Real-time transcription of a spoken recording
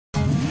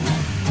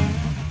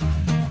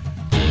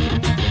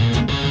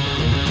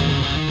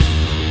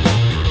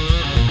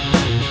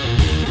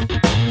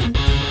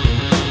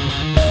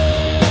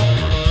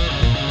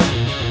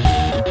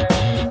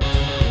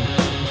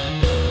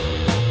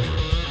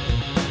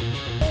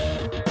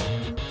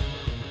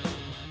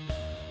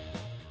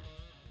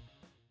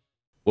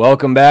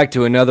Welcome back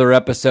to another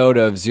episode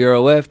of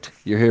Zero Lift.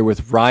 You're here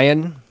with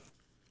Ryan,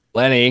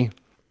 Lenny,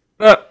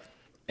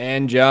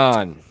 and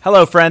John.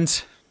 Hello,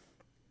 friends.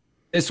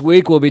 This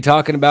week we'll be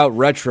talking about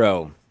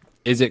retro.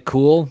 Is it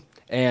cool?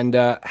 And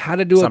how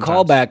to do Sometimes. a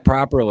callback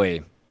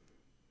properly.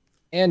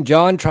 And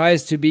John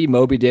tries to be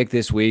Moby Dick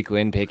this week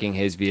when picking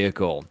his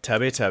vehicle.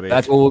 Tubby.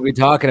 That's what we'll be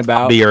talking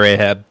about. Be your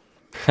Ahab.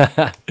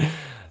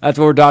 That's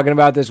what we're talking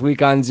about this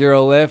week on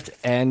Zero Lift.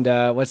 And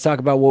let's talk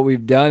about what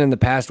we've done in the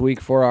past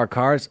week for our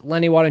cars.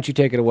 Lenny, why don't you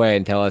take it away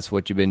and tell us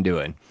what you've been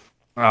doing?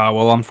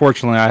 Well,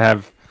 unfortunately, I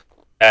have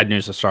bad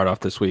news to start off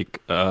this week.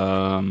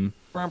 Looks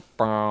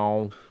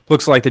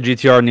like the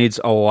GTR needs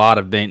a lot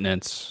of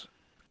maintenance.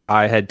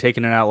 I had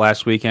taken it out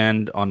last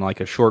weekend on like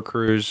a short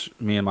cruise,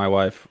 me and my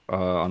wife,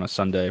 on a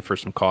Sunday for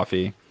some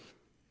coffee.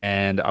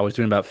 And I was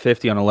doing about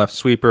 50 on a left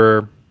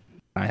sweeper.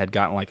 I had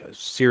gotten like a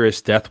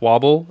serious death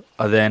wobble,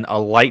 then a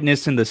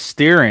lightness in the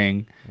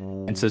steering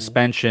and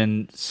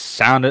suspension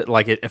sounded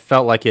like it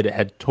felt like it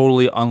had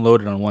totally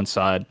unloaded on one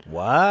side.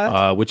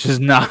 What? Which is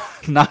not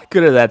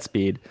good at that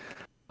speed.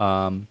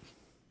 And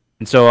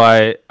so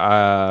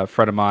a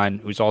friend of mine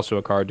who's also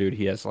a car dude,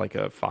 he has like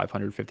a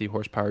 550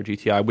 horsepower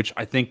GTI, which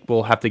I think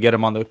we'll have to get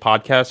him on the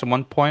podcast at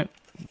one point.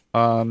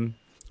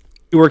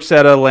 He works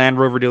at a Land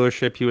Rover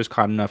dealership. He was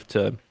kind enough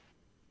to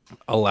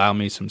allow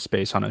me some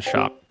space on his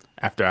shop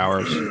after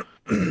hours.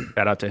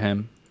 Shout out to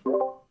him.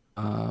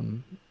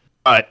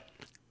 But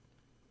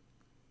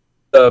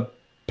the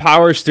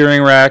power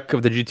steering rack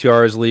of the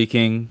GTR is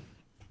leaking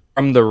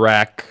from the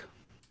rack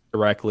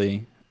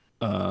directly.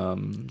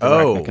 The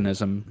rack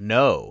mechanism.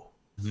 No.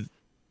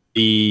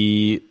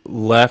 The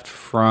left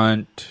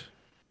front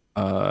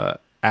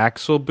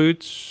axle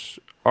boots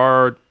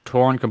are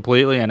torn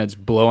completely, and it's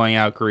blowing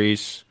out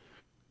grease.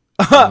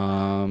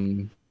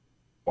 Wow.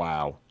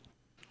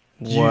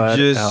 You What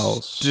just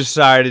else?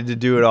 decided to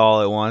do it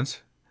all at once?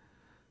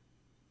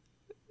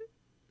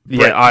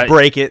 Yeah,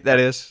 break it, that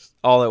is,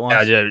 all at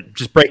once? yeah,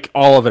 just break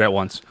all of it at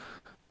once.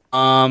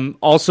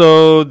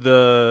 Also,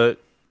 the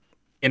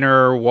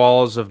inner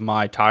walls of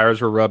my tires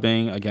were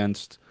rubbing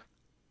against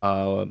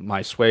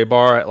my sway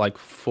bar at like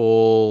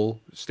full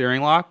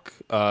steering lock,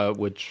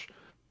 which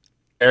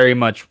very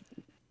much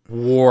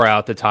wore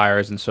out the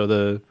tires, and so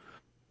the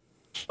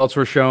belts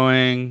were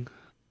showing.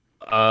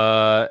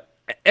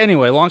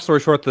 Anyway, long story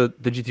short, the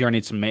GTR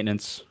needs some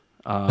maintenance,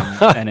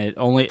 and it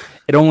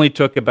only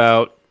took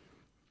about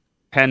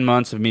 10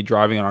 months of me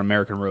driving it on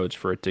American roads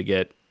for it to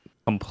get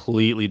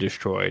completely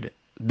destroyed.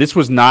 This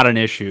was not an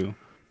issue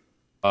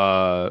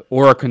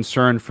or a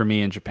concern for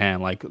me in Japan.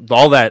 Like,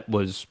 all that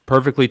was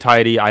perfectly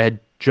tidy. I had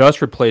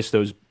just replaced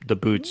the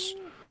boots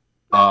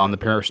on the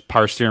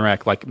power steering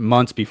rack like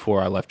months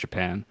before I left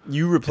Japan.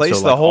 You replaced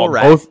So, the like, whole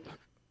rack?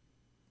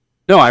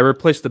 No, I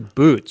replaced the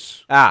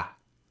boots. Ah.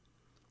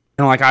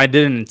 And like, I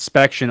did an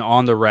inspection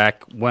on the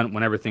rack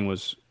when everything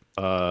was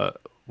out,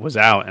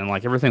 and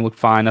like everything looked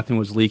fine, nothing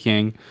was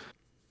leaking.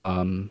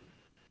 And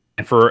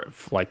for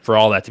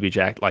all that to be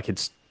jacked, like,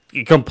 it's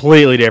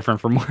completely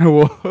different from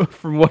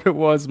what it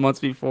was months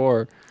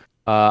before.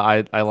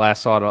 I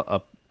last saw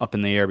it up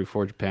in the air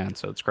before Japan,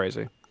 so it's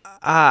crazy.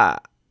 How?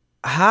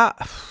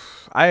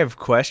 I have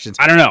questions.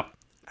 I don't know.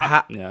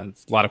 How, Yeah,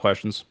 it's a lot of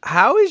questions.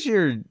 how is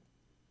your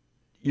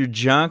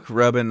junk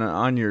rubbing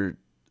on your...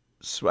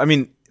 I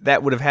mean,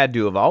 that would have had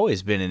to have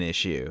always been an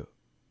issue.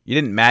 You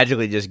didn't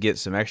magically just get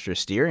some extra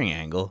steering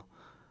angle.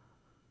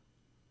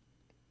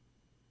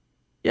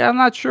 Yeah, I'm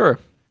not sure.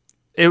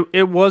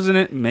 It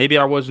wasn't. Maybe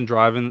I wasn't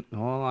driving.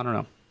 Well, I don't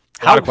know.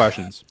 A lot of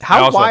questions. I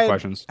also have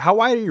questions. How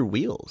wide are your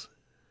wheels?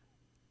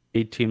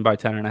 18 by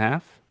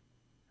 10.5.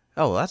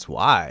 Oh, that's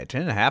wide.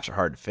 10.5s are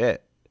hard to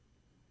fit.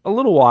 A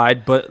little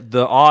wide, but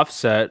the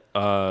offset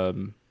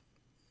and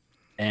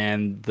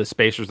the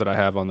spacers that I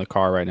have on the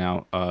car right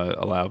now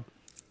allow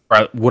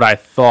what I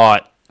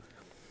thought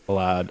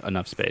allowed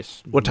enough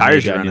space. What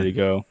tires you Maybe I need running? to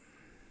go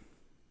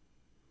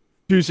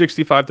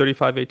 265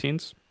 35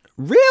 18s.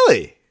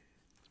 Really?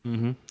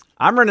 Mm-hmm.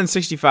 I'm running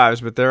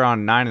 65s, but they're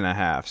on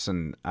 9.5s,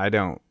 and I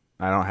don't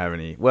have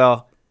any.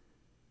 Well,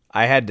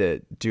 I had to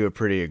do a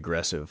pretty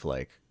aggressive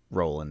like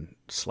roll and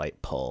slight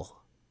pull,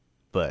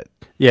 but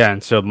Yeah,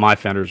 and so my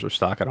fenders are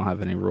stock. I don't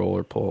have any roll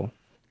or pull.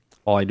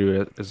 All I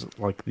do is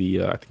like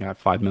the I think I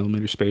have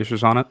 5mm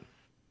spacers on it.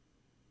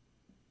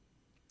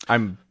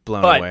 I'm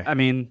blown But away. I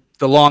mean,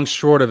 the long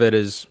short of it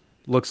is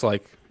looks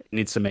like it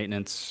needs some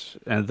maintenance.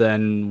 And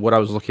then what I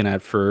was looking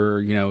at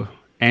for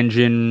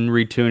engine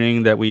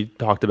retuning that we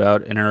talked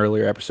about in an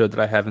earlier episode that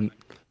I haven't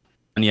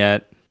done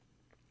yet.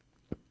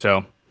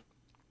 So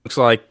looks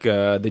like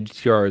the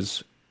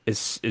GTR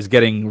is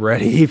getting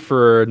ready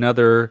for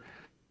another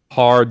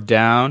hard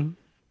down.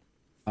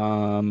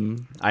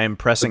 I am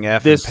pressing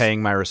F this- and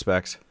paying my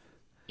respects.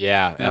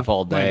 Yeah, Yeah, F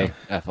all why day. not?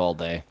 F all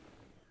day.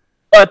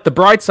 But the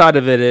bright side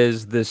of it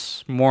is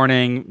this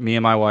morning, me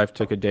and my wife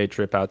took a day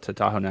trip out to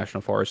Tahoe National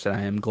Forest, and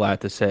I am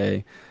glad to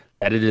say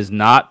that it is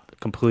not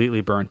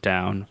completely burnt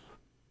down.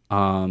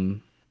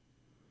 Not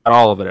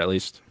all of it, at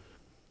least.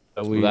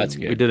 So Well, that's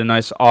good. We did a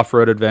nice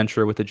off-road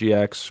adventure with the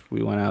GX.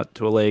 We went out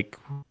to a lake,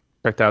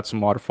 Checked out some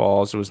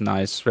waterfalls. It was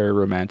nice, very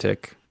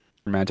romantic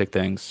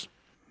things.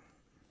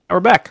 And we're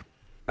back.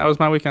 That was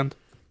my weekend.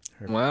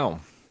 Wow.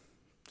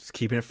 Just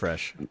keeping it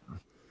fresh.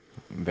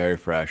 Very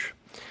fresh.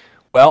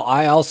 Well,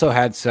 I also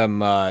had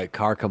some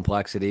car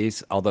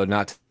complexities, although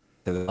not to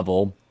the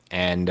level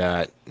and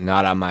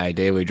not on my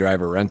daily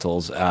driver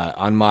rentals.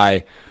 On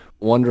my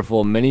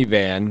wonderful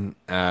minivan,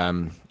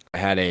 I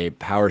had a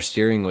power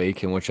steering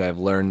leak in which I've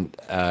learned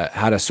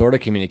how to sort of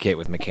communicate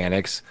with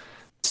mechanics.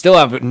 Still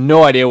have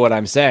no idea what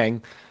I'm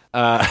saying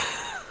as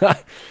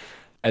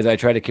I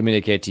try to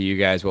communicate to you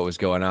guys what was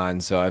going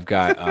on. So I've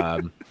got...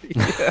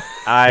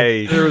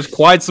 There was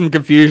quite some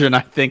confusion,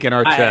 I think, in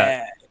our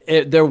chat.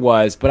 There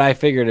was, but I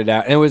figured it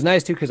out. And it was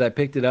nice, too, because I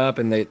picked it up,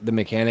 and the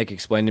mechanic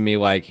explained to me,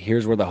 like,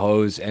 here's where the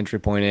hose entry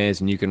point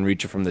is, and you can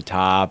reach it from the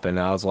top. And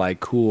I was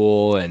like,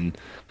 cool. And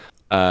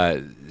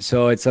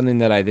so it's something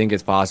that I think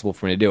is possible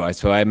for me to do.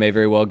 So I may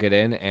very well get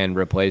in and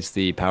replace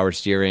the power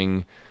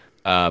steering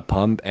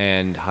pump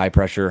and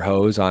high-pressure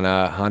hose on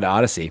a Honda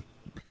Odyssey.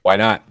 Why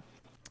not?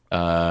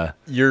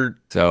 You're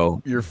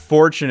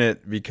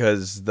fortunate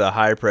because the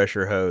high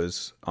pressure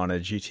hose on a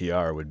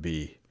GTR would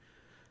be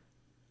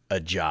a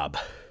job.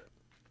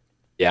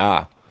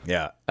 Yeah.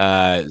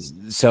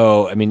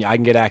 So I mean, I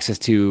can get access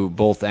to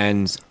both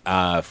ends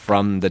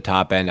from the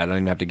top end. I don't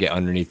even have to get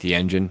underneath the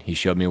engine. He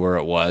showed me where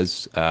it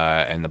was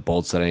and the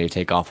bolts that I need to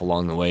take off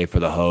along the way for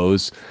the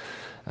hose.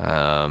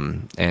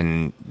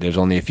 And there's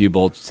only a few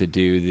bolts to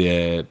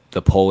do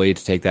the pulley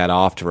to take that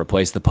off to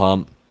replace the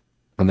pump.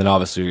 And then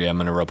obviously I'm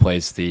going to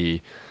replace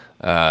the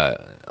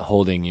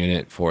holding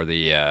unit for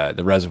the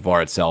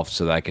reservoir itself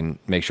so that I can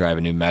make sure I have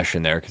a new mesh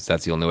in there because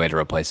that's the only way to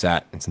replace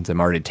that. And since I'm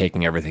already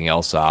taking everything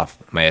else off,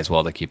 may as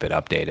well to keep it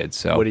updated.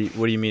 So what do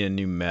you mean a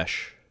new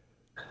mesh?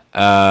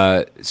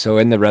 So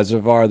in the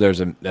reservoir, there's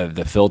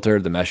the filter,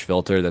 the mesh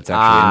filter that's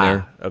actually in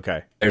there.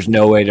 Okay. There's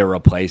no way to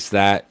replace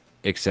that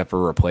except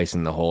for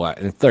replacing the whole.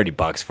 And it's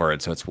 $30 for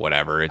it, so it's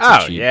whatever.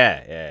 It's cheap.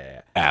 Yeah.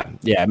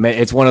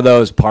 It's one of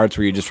those parts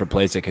where you just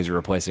replace it because you're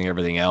replacing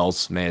everything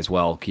else. May as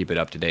well keep it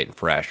up to date and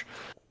fresh.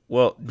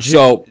 Well,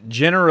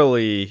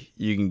 generally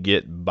you can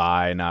get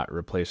by not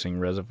replacing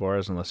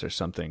reservoirs unless there's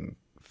something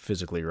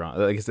physically wrong.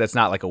 Like, that's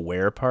not like a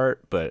wear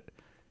part, but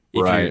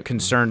if you're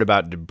concerned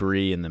about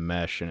debris in the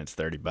mesh and it's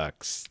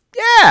 $30,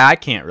 I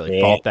can't really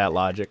fault that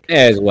logic.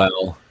 As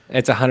well.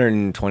 It's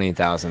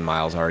 120,000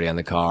 miles already on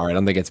the car. I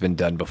don't think it's been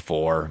done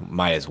before.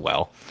 Might as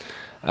well.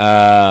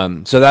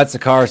 So that's the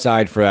car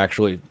side for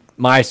actually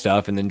my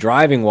stuff. And then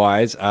driving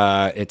wise,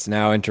 it's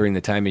now entering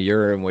the time of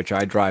year in which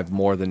I drive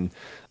more than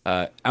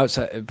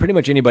outside pretty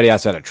much anybody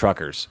outside of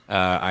truckers.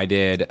 I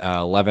did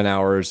 11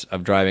 hours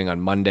of driving on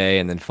Monday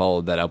and then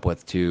followed that up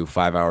with 2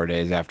 5-hour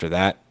days after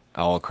that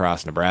all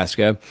across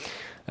Nebraska.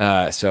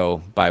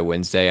 So by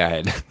Wednesday I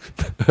had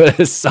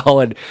a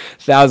solid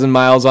 1,000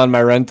 miles on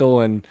my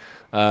rental and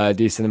a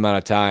decent amount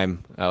of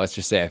time. Let's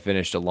just say I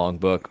finished a long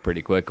book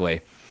pretty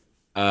quickly.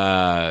 But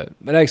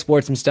I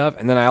explored some stuff,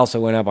 and then I also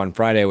went up on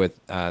Friday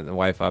with the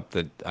wife up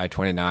the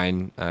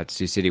I-29 to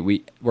Sioux City.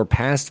 We were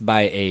passed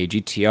by a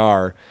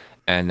GTR,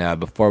 and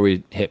before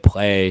we hit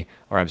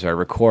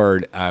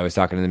record, I was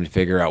talking to them to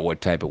figure out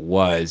what type it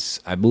was.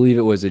 I believe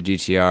it was a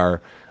GTR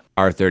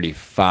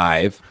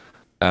R35.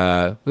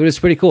 It was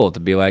pretty cool to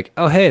be like,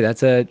 oh, hey,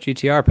 that's a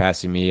GTR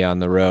passing me on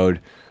the road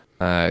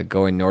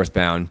going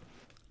northbound.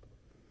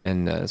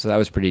 And so that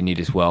was pretty neat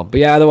as well. But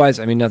yeah, otherwise,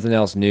 I mean, nothing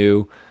else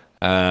new.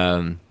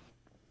 Doing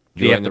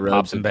the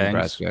roads and bangs.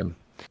 Nebraska.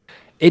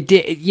 It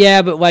did,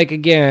 yeah, but like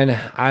again,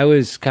 I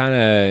was kind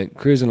of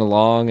cruising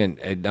along and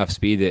at enough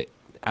speed that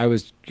I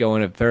was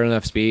going at fair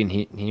enough speed, and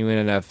he went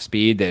enough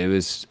speed that it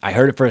was. I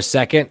heard it for a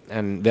second,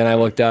 and then I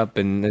looked up,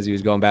 and as he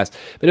was going past,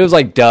 but it was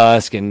like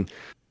dusk and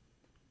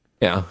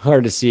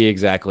hard to see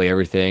exactly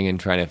everything, and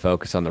trying to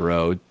focus on the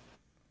road.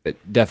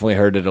 It definitely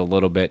heard it a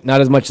little bit, not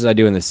as much as I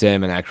do in the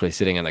sim and actually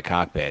sitting in the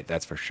cockpit.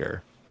 That's for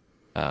sure.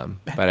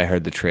 But I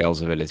heard the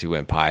trails of it as he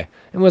went by.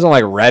 It wasn't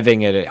like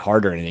revving it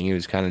hard or anything. He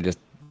was kind of just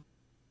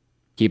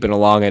keeping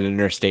along at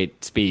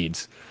interstate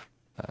speeds.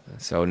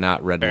 So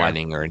not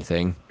redlining or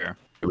anything to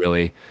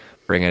really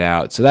bring it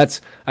out. So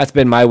that's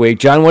been my week.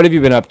 John, what have you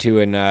been up to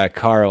in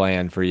car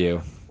land for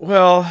you?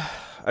 Well,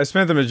 I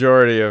spent the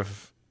majority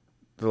of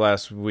the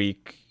last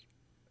week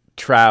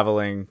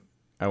traveling.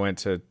 I went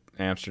to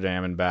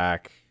Amsterdam and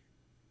back.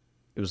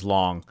 It was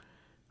long.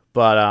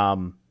 But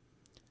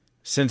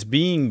since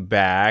being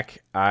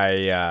back,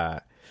 so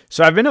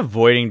I've been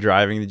avoiding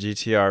driving the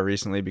GTR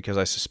recently because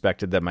I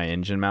suspected that my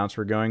engine mounts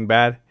were going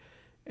bad,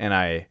 and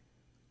I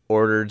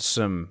ordered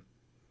some,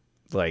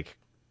 like,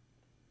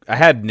 I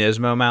had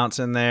Nismo mounts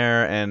in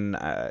there, and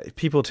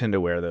people tend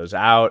to wear those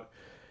out,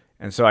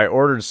 and so I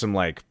ordered some,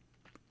 like,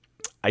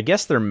 I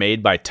guess they're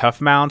made by Tough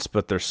Mounts,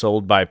 but they're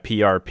sold by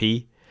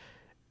PRP,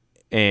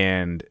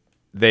 and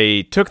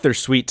they took their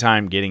sweet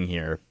time getting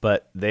here,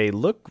 but they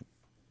look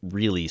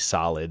really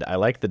solid. I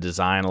like the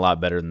design a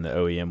lot better than the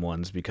OEM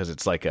ones because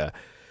it's like an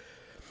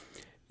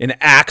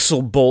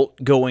axle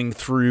bolt going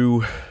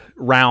through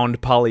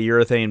round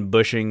polyurethane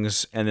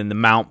bushings, and then the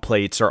mount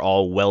plates are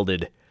all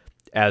welded,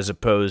 as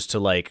opposed to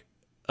like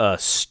a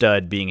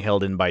stud being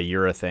held in by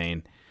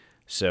urethane.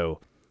 So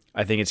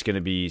I think it's going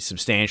to be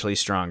substantially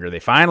stronger. They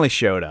finally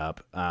showed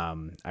up.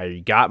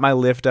 I got my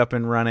lift up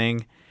and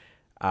running.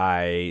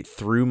 I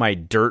threw my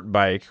dirt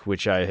bike,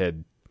 which I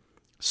had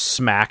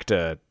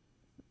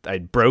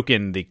I'd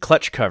broken the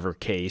clutch cover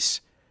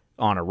case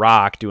on a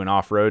rock doing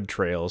off-road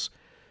trails.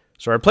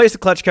 So I replaced the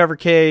clutch cover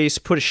case,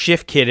 put a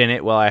shift kit in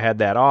it while I had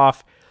that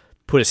off,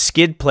 put a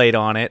skid plate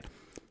on it,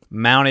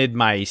 mounted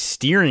my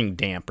steering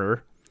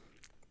damper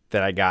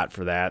that I got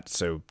for that.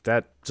 So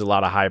that's a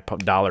lot of high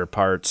dollar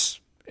parts.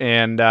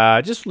 And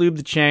just lubed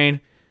the chain.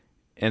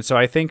 And so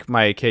I think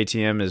my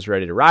KTM is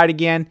ready to ride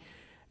again.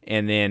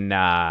 And then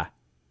I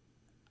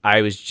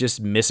was just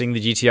missing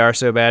the GTR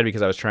so bad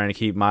because I was trying to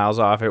keep miles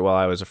off it while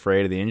I was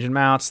afraid of the engine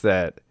mounts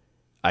that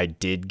I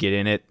did get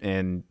in it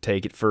and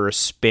take it for a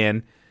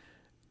spin.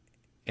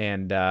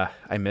 And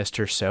I missed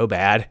her so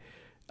bad.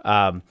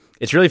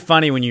 It's really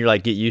funny when you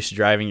like get used to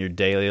driving your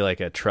daily like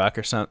a truck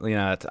or something. You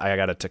know, I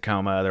got a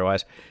Tacoma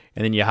otherwise.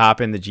 And then you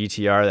hop in the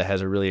GTR that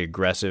has a really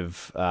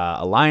aggressive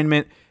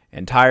alignment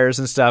and tires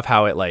and stuff,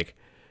 how it like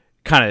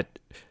kind of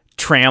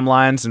tram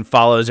lines and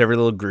follows every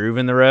little groove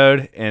in the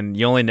road. And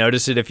you only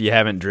notice it if you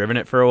haven't driven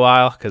it for a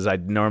while, because I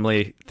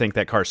normally think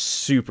that car's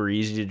super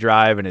easy to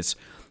drive and it's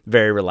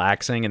very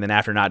relaxing. And then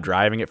after not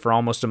driving it for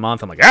almost a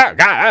month, I'm like,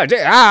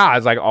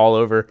 it's like all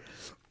over.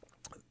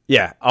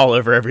 Yeah, all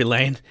over every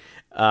lane.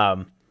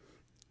 So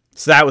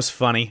that was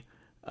funny.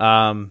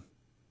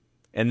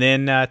 And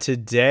then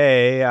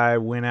today I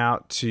went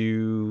out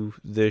to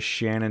the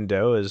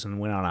Shenandoahs and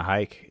went on a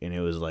hike, and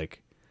it was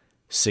like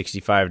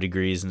 65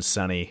 degrees and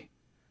sunny,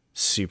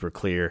 super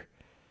clear.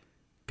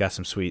 Got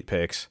some sweet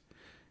pics,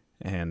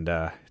 and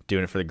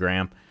doing it for the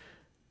gram.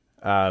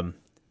 So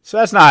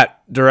that's not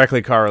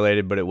directly car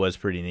related, but it was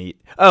pretty neat.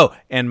 Oh,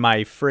 and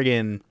I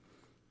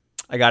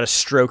got a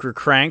stroker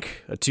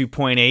crank, a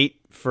 2.8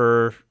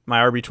 for my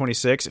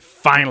RB26. It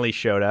finally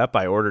showed up.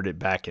 I ordered it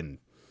back in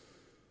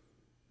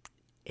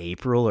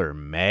April or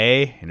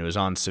May, and it was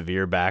on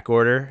severe back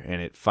order,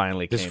 and it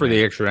finally came. This is for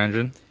the extra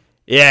engine?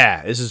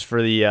 Yeah, this is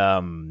for the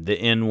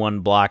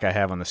N1 block I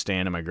have on the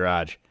stand in my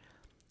garage.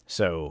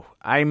 So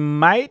I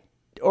might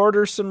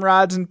order some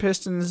rods and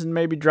pistons and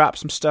maybe drop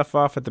some stuff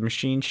off at the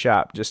machine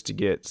shop just to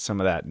get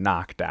some of that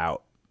knocked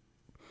out.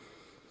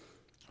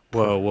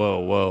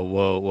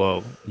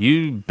 Whoa.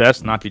 You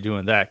best not be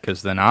doing that,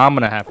 because then I'm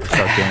going to have to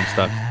start doing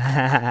stuff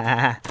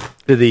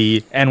to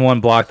the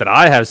N1 block that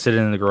I have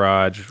sitting in the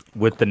garage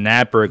with the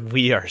Naprick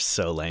We are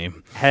so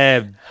lame.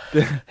 head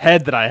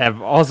that I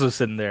have also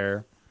sitting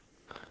there.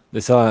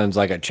 This sounds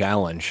like a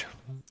challenge.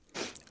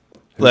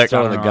 Look,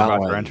 throwing I the don't know, I'm about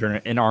to gauntlet?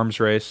 enter an arms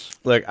race.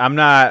 Look, I'm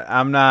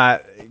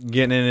not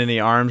getting in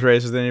any arms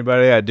race with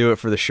anybody. I do it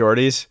for the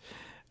shorties.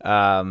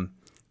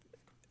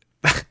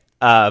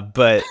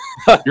 But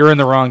You're in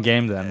the wrong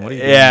game then. What are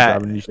you Yeah,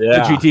 doing? Driving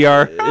yeah. the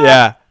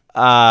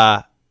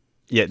GTR?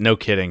 yeah, no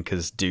kidding,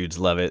 because dudes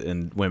love it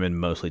and women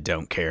mostly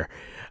don't care.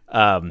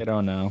 I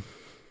don't know.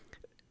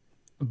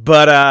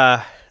 But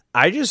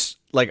I just,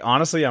 like,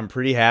 honestly, I'm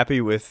pretty happy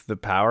with the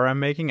power I'm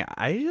making.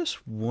 I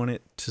just want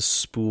it to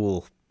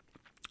spool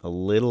a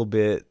little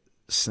bit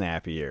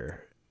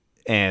snappier.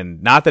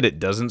 And not that it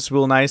doesn't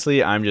spool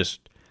nicely, I'm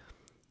just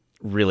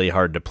really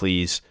hard to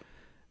please.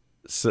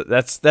 So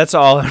that's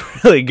all I'm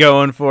really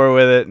going for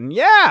with it. And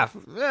yeah,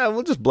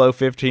 we'll just blow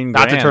 15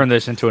 Not grand. to turn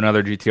this into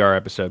another GTR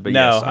episode, but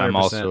No, yes, I'm 100%.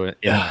 also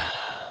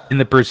in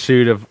the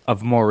pursuit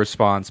of more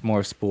response,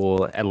 more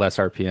spool at less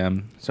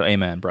RPM. So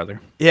amen, brother.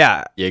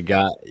 Yeah, You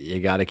got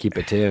to keep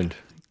it tuned.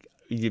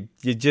 you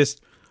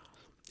just,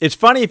 it's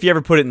funny if you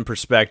ever put it in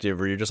perspective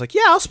where you're just like,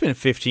 yeah, I'll spend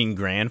 15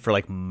 grand for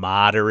like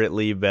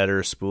moderately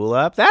better spool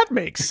up. That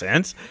makes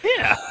sense.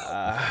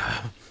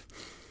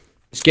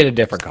 Just get a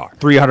different car.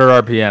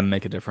 300 RPM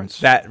make a difference.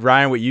 That,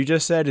 Ryan, what you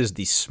just said is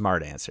the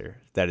smart answer.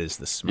 That is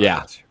the smart Yeah.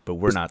 answer. But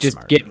we're not Just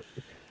smart.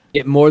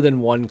 get more than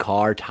one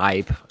car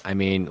type. I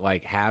mean,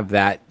 like, have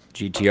that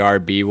GTR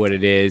be what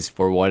it is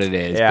for what it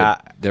is. Yeah.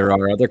 But there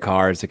are other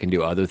cars that can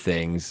do other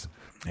things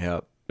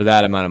Yep. for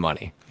that amount of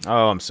money.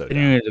 Oh, I'm so And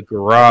done. you need a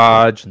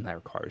garage, and that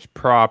requires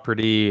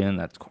property, and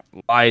that's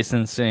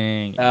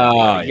licensing.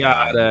 Oh,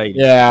 yada,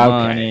 yeah,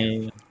 okay.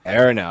 money.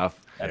 Fair enough.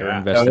 Better Yeah.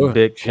 invest in So,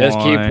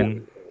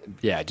 Bitcoin.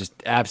 Just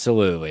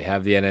absolutely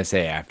have the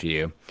NSA after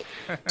you.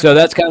 So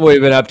that's kind of what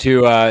we've been up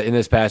to in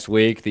this past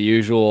week. The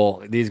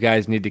usual, these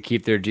guys need to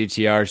keep their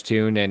GTRs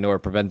tuned and or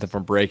prevent them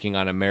from breaking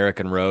on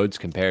American roads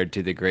compared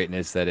to the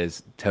greatness that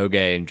is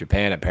Toge in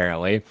Japan,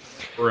 apparently.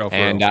 For real.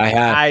 And I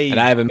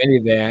have a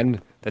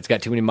minivan that's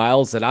got too many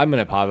miles that I'm going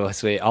to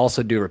probably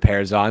also do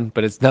repairs on,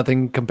 but it's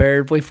nothing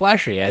comparably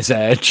flashy as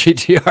a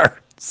GTR.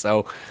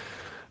 So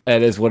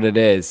that is what it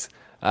is.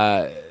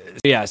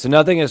 So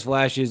nothing as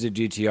flashy as a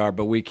GTR,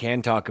 but we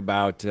can talk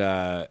about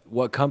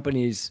what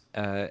companies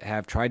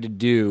have tried to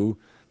do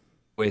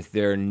with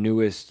their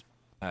newest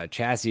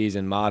chassis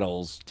and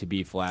models to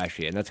be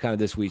flashy. And that's kind of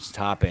this week's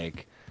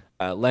topic.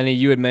 Lenny,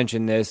 you had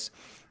mentioned this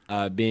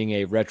being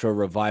a retro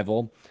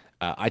revival.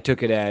 I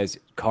took it as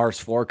Cars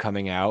 4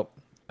 coming out,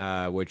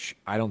 which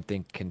I don't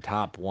think can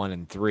top 1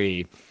 and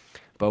 3.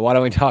 But why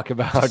don't we talk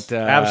about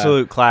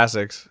absolute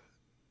classics?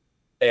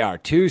 They are.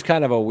 2's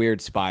kind of a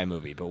weird spy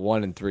movie, but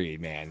 1 and 3,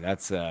 man,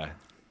 that's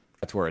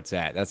where it's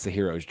at. That's the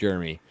hero's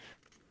journey,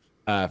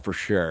 for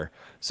sure.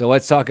 So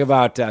let's talk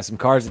about some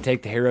cars that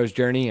take the hero's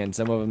journey and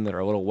some of them that are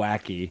a little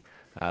wacky.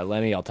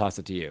 Lenny, I'll toss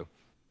it to you.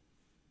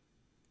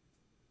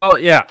 Oh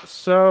yeah.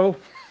 So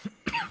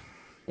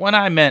when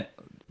I meant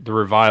the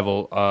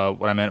revival,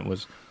 what I meant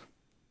was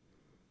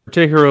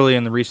particularly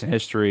in the recent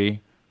history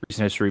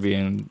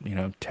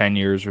being 10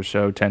 years or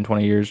so, 10,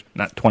 20 years,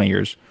 not 20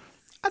 years.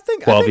 I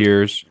think 12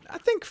 years. I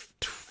think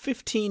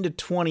 15 to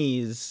 20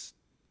 is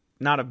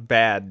not a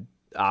bad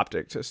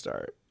optic to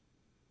start.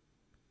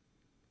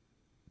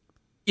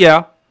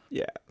 Yeah.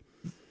 Yeah.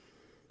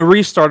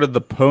 Restarted the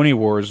Pony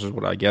Wars is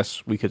what I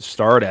guess we could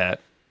start at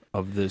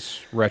of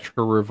this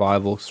retro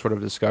revival sort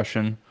of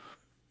discussion.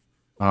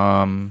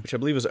 Which I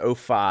believe was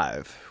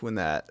 05 when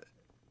that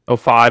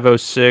 05,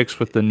 06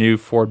 with the new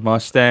Ford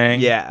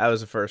Mustang. Yeah, that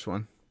was the first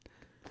one.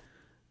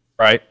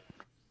 Right.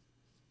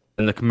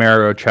 And the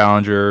Camaro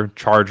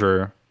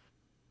Charger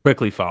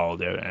quickly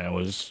followed it, and it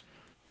was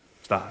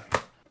an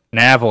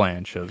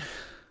avalanche of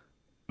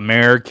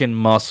American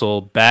muscle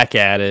back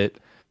at it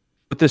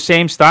with the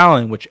same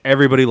styling, which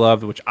everybody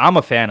loved, which I'm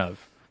a fan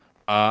of.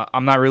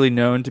 I'm not really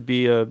known to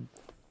be an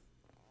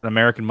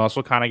American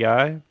muscle kind of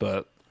guy,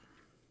 but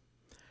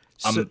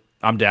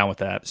I'm down with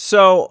that.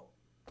 So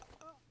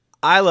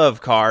I love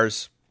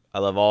cars. I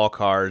love all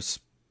cars.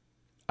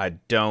 I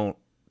don't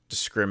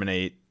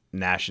discriminate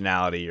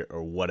nationality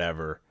or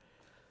whatever.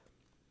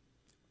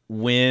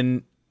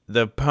 When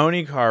the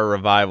pony car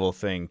revival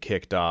thing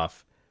kicked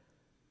off,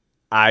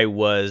 I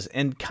was,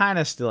 and kind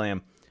of still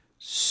am,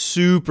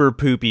 super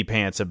poopy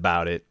pants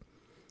about it.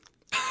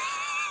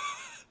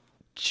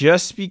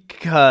 Just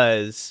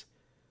because,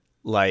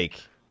 like,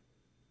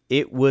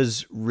 it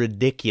was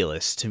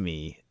ridiculous to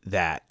me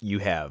that you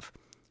have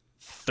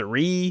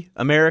 3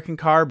 American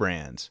car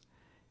brands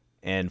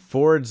and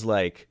Ford's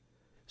like,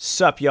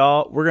 sup,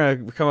 y'all, we're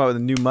going to come out with a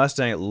new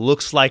Mustang. It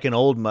looks like an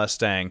old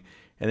Mustang.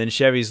 And then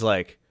Chevy's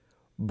like,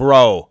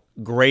 bro,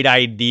 great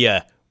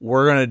idea.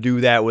 We're going to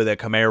do that with a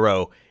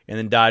Camaro. And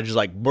then Dodge is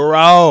like,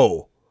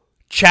 bro,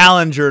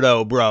 Challenger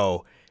though,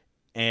 bro.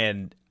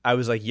 And I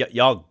was like,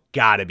 y'all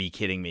gotta be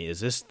kidding me. Is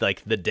this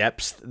like the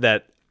depths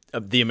that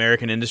the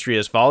American industry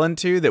has fallen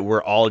to, that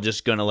we're all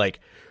just going to like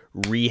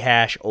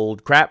rehash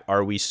old crap?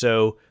 Are we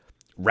so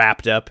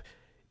wrapped up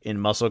in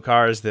muscle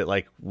cars that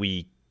like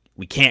we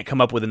can't come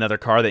up with another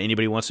car that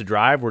anybody wants to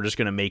drive? We're just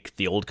going to make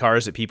the old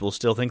cars that people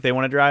still think they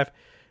want to drive.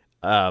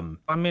 I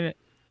mean,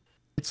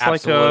 it's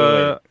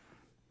absolutely like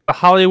a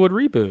Hollywood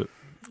reboot.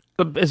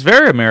 It's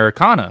very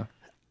Americana.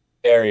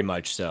 Very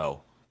much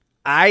so.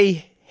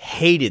 I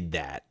hated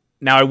that.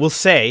 Now I will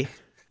say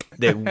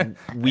that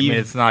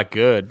it's not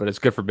good, but it's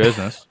good for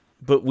business.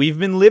 But we've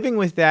been living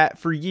with that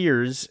for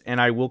years, and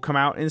I will come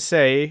out and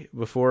say,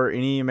 before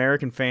any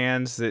American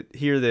fans that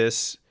hear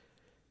this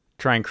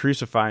try and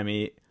crucify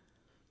me,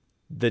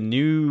 the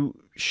new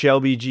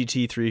Shelby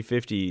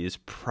GT350 is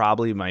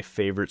probably my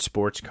favorite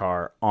sports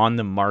car on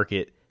the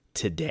market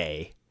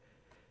today.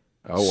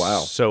 Oh wow.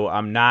 So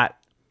I'm not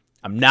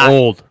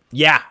old.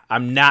 Yeah,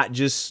 I'm not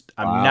just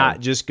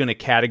going to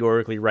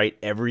categorically write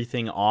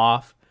everything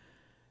off.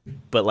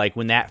 But like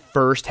when that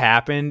first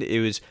happened, it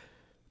was,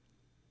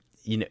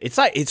 it's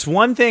like, it's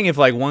one thing if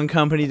like one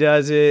company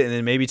does it and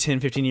then maybe 10,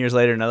 15 years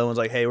later another one's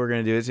like, hey, we're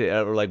going to do it too,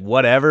 or like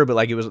whatever, but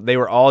like they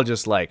were all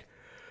just like,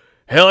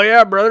 hell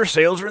yeah, brother,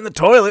 sales are in the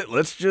toilet.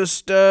 Let's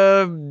just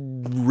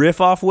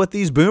riff off what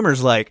these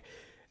boomers like.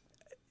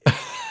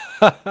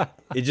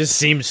 It just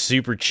seems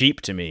super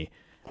cheap to me.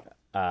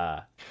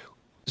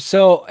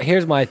 So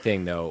here's my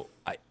thing, though.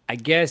 I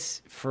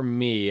guess for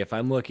me, if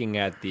I'm looking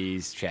at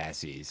these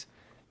chassis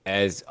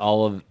as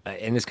all of,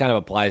 and this kind of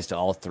applies to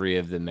all 3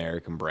 of the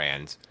American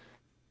brands,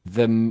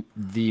 the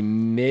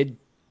mid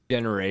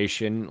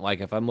generation, like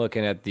if I'm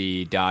looking at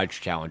the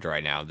Dodge Challenger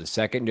right now, the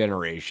second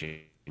generation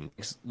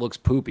looks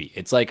poopy.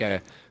 It's like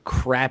a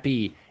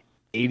crappy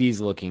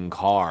 80s looking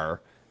car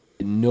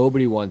that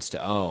nobody wants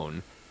to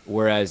own.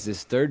 Whereas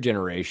this third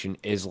generation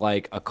is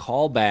like a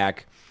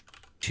callback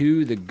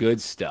to the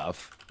good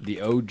stuff, the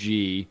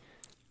OG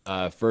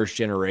first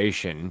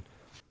generation,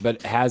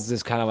 but has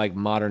this kind of like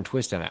modern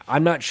twist on it.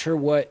 I'm not sure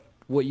what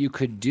you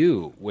could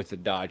do with the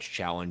Dodge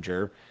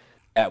Challenger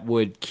that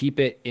would keep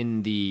it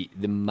in the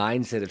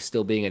mindset of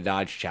still being a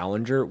Dodge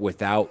Challenger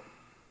without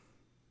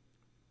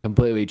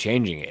completely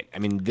changing it. I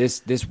mean,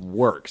 this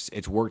works.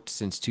 It's worked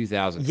since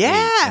 2008,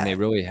 and they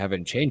really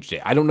haven't changed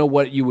it. I don't know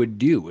what you would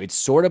do. It's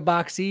sort of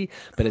boxy,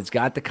 but it's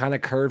got the kind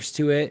of curves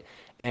to it,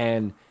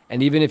 and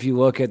even if you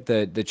look at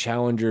the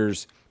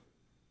Challengers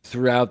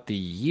throughout the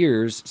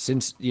years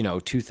since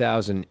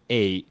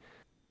 2008,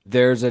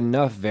 there's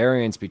enough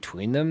variance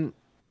between them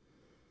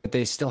that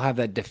they still have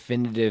that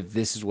definitive,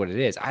 this is what it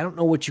is. I don't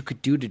know what you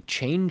could do to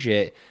change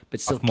it,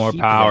 but still more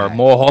keep power, that.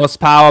 more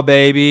horsepower,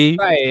 baby.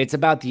 Right, it's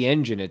about the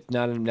engine. It's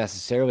not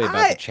necessarily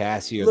about the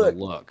chassis or the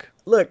look.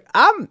 Look,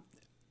 I'm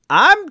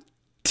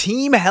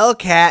Team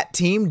Hellcat,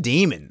 Team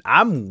Demon.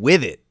 I'm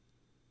with it.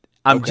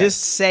 I'm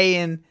just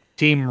saying.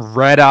 Team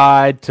Red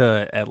Eye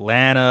to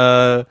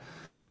Atlanta.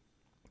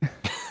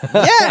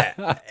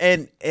 Yeah,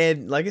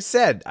 and like I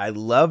said, I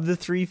love the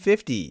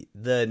 350.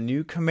 The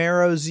new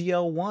Camaro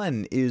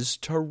ZL1 is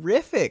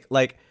terrific.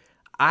 Like,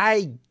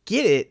 I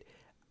get it.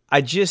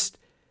 I just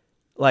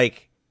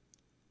like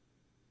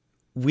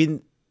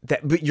when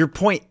that. But your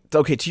point,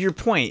 okay, to your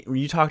point, when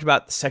you talked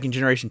about the second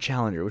generation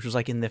Challenger, which was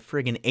like in the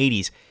friggin'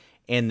 80s,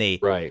 and they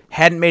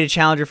hadn't made a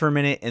Challenger for a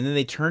minute, and then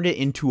they turned it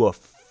into a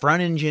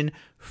front engine,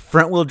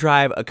 front wheel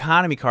drive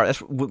economy car. That's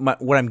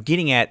what I'm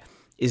getting at,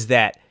 is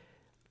that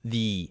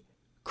the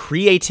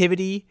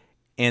creativity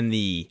and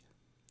the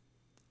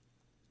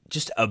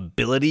just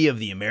ability of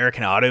the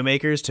American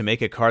automakers to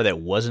make a car that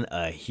wasn't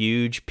a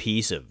huge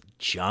piece of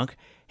junk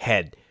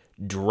had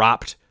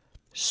dropped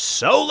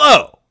so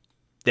low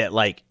that,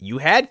 like, you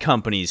had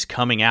companies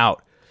coming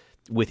out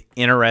with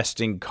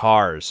interesting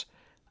cars.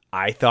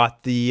 I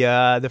thought the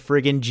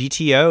friggin'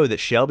 GTO that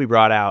Shelby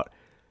brought out,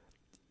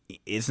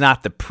 it's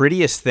not the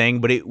prettiest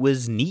thing, but it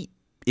was neat.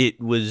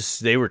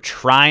 They were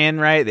trying,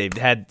 right? They've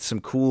had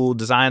some cool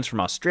designs from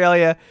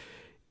Australia.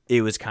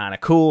 It was kind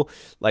of cool.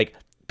 Like,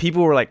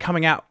 people were like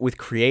coming out with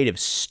creative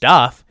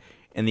stuff,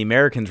 and the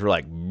Americans were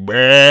like,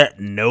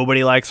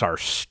 nobody likes our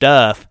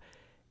stuff.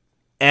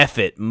 F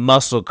it,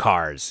 muscle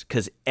cars,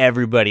 because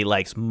everybody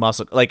likes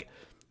muscle. Like,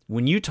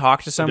 when you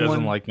talk to someone,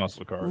 doesn't like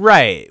muscle cars,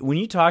 right? When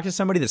you talk to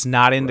somebody that's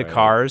not into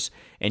cars,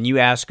 and you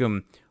ask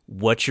them,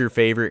 "What's your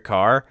favorite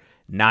car?"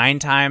 9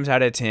 times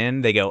out of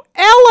 10, they go,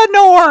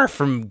 Eleanor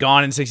from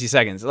Gone in 60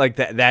 Seconds. Like,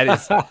 that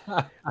is,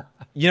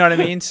 you know what I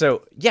mean?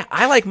 So, yeah,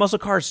 I like muscle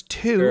cars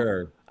too.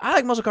 Sure. I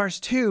like muscle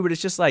cars too, but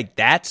it's just like,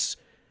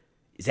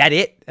 is that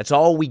it? That's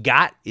all we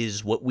got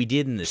is what we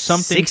did in the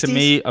Something 60s? to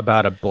me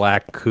about a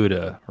black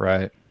CUDA,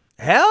 right?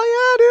 Hell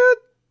yeah, dude.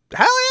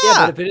 Hell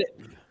yeah. Yeah,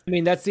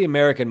 but that's the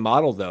American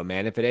model, though,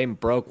 man. If it ain't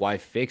broke, why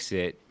fix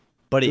it?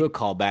 But do a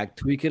callback,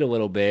 tweak it a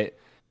little bit.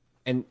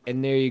 And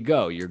there you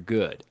go. You're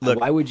good. Look,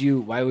 why would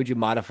you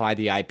modify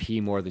the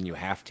IP more than you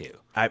have to?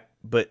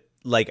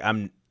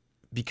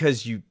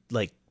 Because you,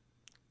 like,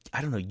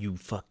 I don't know,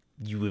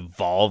 you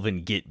evolve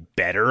and get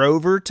better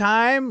over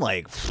time.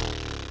 Like,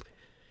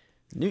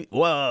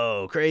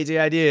 whoa, crazy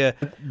idea.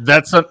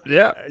 That's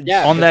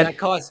Yeah. On that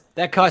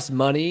costs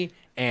money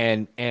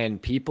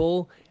and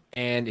people.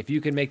 And if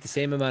you can make the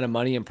same amount of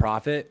money and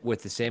profit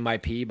with the same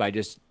IP by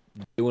just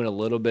doing a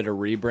little bit of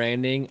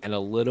rebranding and a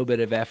little bit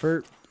of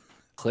effort,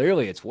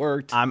 clearly it's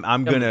worked. I'm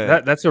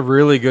gonna. That's a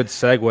really good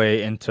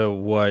segue into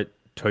what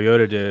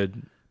Toyota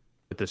did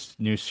with this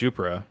new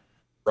Supra.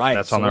 Right.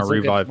 That's on our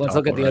revive. Let's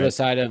look at the other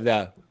side of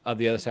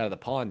the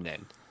pond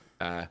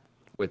then,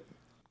 with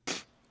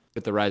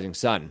the rising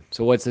sun.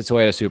 So what's the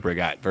Toyota Supra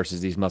got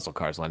versus these muscle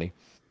cars, Lenny?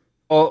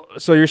 Well,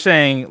 so you're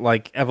saying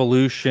like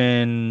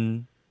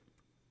evolution,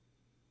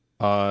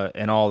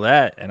 and all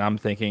that, and I'm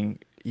thinking,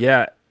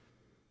 yeah,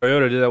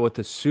 Toyota did that with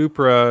the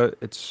Supra.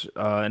 It's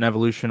an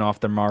evolution off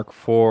the Mark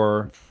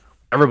IV.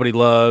 Everybody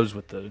loves,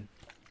 with the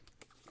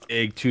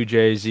big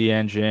 2JZ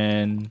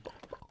engine,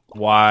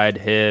 wide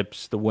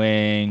hips, the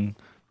wing.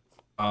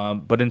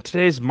 But in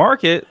today's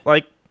market,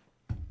 like,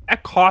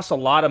 that costs a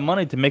lot of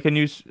money to make a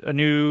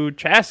new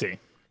chassis,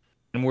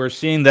 and we're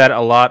seeing that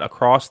a lot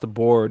across the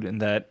board. In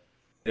that,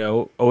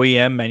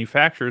 OEM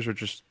manufacturers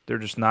they're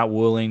just not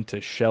willing to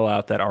shell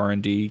out that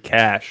R&D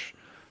cash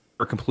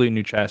for a complete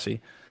new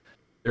chassis.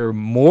 They're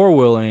more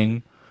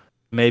willing,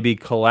 maybe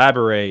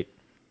collaborate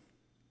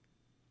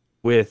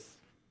with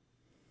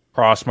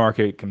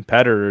cross-market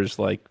competitors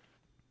like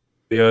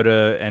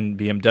Toyota and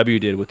BMW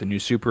did with the new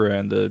Supra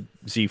and the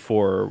Z4,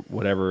 or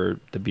whatever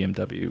the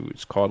BMW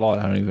is called.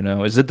 I don't even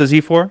know. Is it the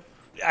Z4?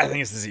 I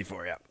think it's the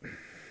Z4. Yeah.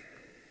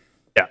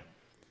 Yeah.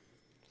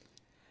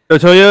 So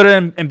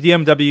Toyota and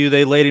BMW,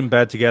 they laid in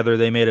bed together.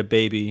 They made a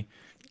baby.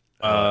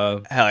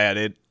 Hell yeah,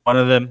 dude. One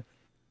of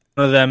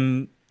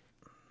them,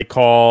 they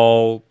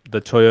call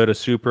the Toyota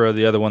Supra.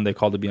 The other one they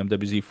call the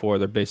BMW Z4.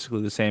 They're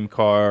basically the same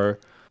car.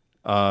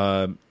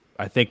 I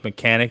think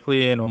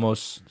mechanically and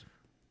almost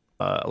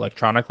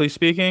electronically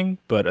speaking,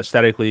 but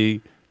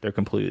aesthetically, they're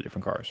completely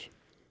different cars.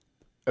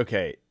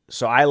 Okay,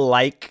 so I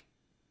like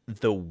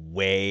the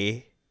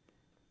way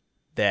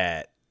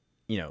that,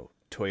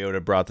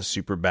 Toyota brought the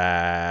Supra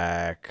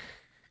back,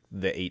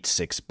 the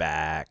 8.6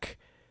 back,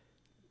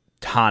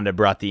 Honda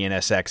brought the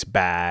NSX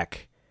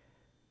back.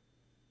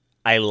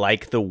 I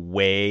like the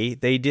way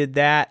they did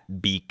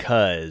that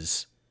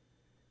because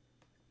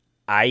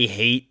I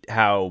hate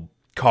how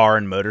car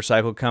and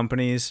motorcycle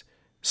companies,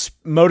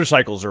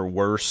 motorcycles are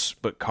worse,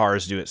 but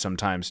cars do it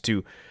sometimes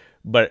too.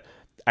 But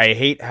I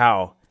hate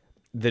how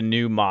the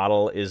new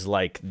model is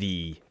like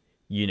the,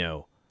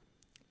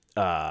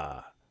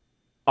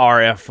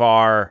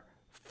 RFR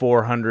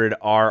 400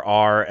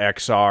 RR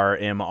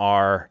XR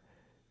MR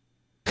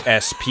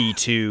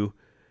SP2,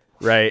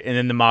 right? And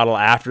then the model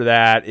after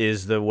that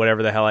is the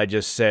whatever the hell I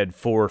just said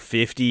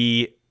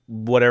 450,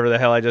 whatever the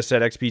hell I just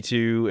said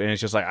XP2, and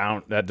it's just like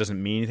that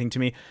doesn't mean anything to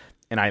me.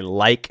 And I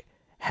like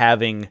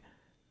having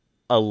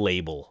a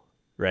label,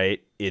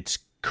 right? It's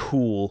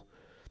cool.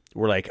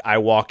 where like I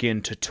walk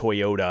into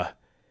Toyota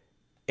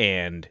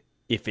and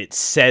if it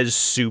says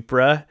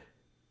Supra,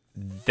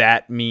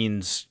 that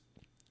means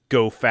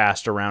go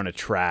fast around a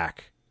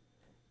track.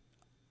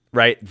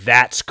 Right?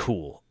 That's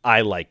cool.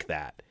 I like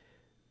that.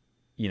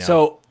 You know.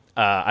 So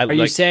are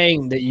you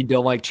saying that you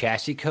don't like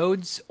chassis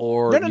codes,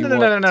 or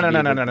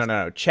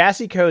no?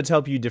 Chassis codes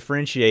help you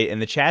differentiate, and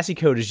the chassis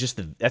code is just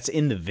that's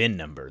in the VIN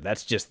number.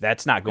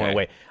 That's not going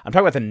away. I'm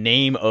talking about the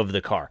name of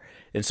the car,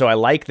 and so I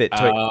like that.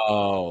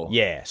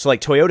 Yeah. So like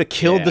Toyota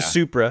killed the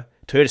Supra.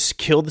 Toyota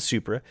killed the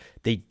Supra.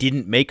 They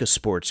didn't make a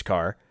sports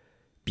car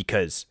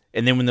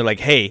and then when they're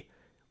like, hey,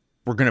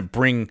 we're gonna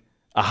bring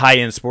a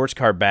high-end sports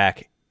car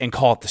back and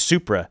call it the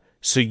Supra,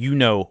 so you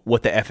know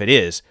what the F it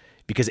is,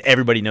 because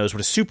everybody knows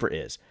what a Supra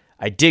is.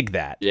 I dig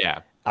that.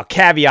 Yeah. I'll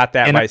caveat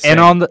that by saying...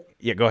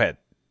 go ahead.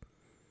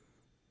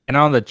 And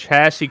on the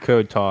chassis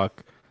code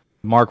talk,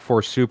 Mark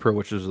IV Supra,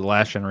 which was the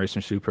last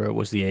generation Supra,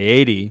 was the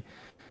A80.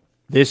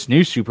 This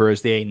new Supra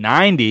is the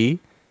A90.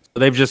 So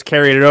they've just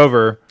carried it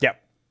over. Yep.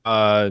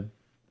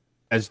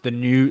 As the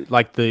new,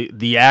 like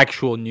the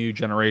actual new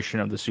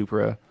generation of the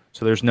Supra.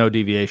 So there's no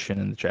deviation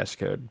in the chassis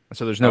code.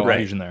 So there's no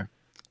confusion there.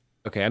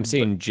 Okay, I'm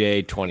seeing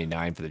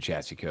J29 for the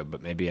chassis code,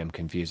 but maybe I'm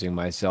confusing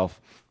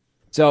myself.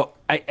 So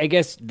I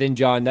guess then,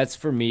 John, that's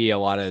for me a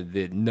lot of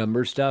the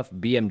number stuff.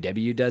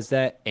 BMW does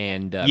that,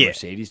 and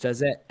Mercedes does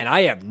that. And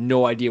I have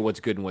no idea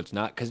what's good and what's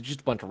not, because it's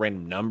just a bunch of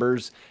random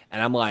numbers.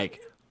 And I'm like,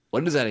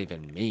 what does that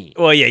even mean?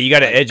 Well, yeah, you got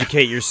to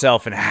educate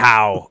yourself in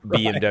how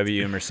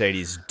BMW and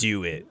Mercedes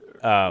do it.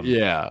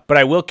 But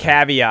I will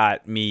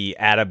caveat me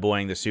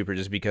attaboying the Supra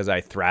just because I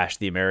thrashed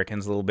the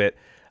Americans a little bit.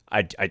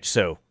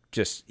 So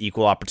just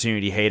equal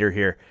opportunity hater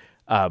here.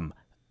 I'm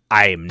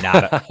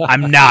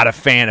not a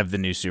fan of the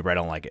new Supra. I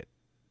don't like it.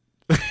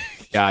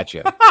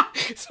 Gotcha.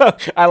 So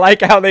I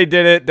like how they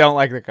did it, don't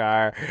like the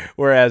car.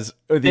 Whereas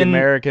the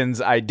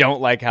Americans, I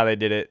don't like how they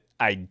did it.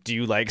 I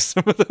do like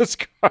some of those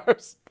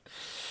cars.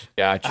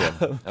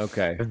 Gotcha.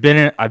 Okay.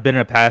 I've been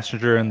a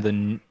passenger in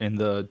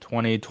the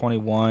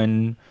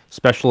 2021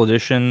 special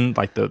edition,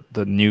 like the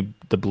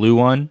blue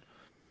one.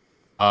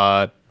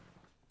 I'd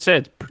say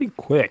it's pretty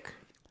quick.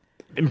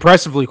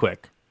 Impressively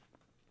quick.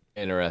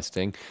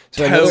 Interesting.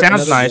 So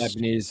sounds nice.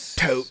 Japanese...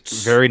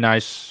 Totes. Very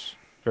nice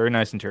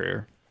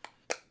interior.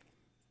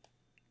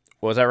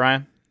 What was that,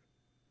 Ryan?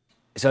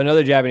 So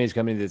another Japanese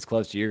company that's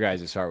close to your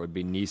guys' heart would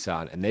be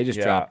Nissan, and they just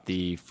dropped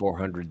the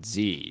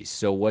 400Z.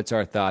 So what's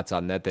our thoughts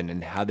on that then,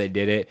 and how they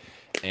did it?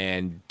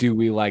 And do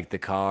we like the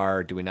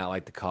car? Do we not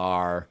like the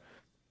car?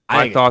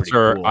 My thoughts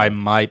are cool. I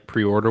might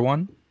pre-order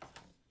one.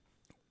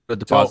 The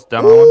deposit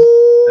down on one.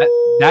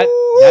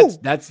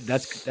 That's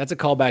a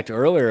callback to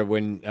earlier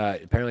when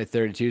apparently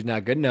 32 is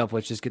not good enough.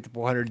 Let's just get the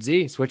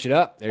 400Z, switch it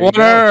up. There you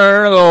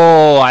go.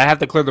 No, I have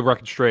to clear the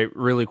record straight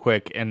really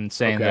quick and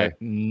saying that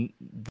the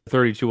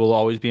 32 will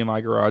always be in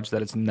my garage.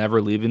 That it's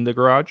never leaving the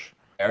garage.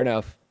 Fair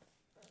enough.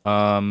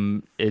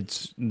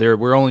 It's there.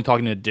 We're only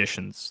talking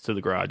additions to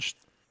the garage.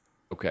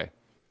 Okay.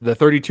 The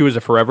 32 is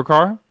a forever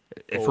car.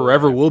 It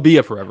forever will be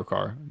a forever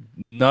car.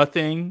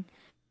 Nothing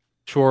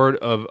short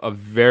of a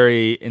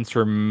very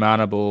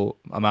insurmountable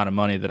amount of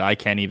money that I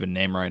can't even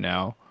name right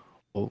now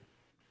will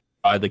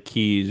buy the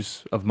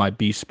keys of my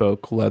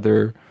bespoke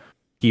leather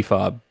key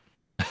fob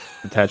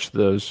attached to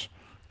those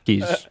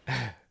keys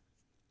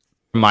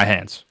in my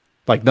hands.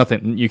 Like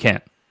nothing. You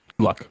can't.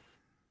 Good luck.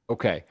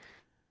 Okay.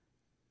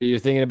 You're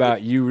thinking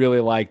about, you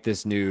really like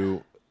this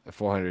new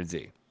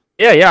 400Z.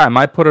 Yeah. I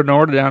might put an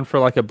order down for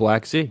like a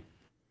black Z.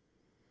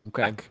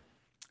 Okay.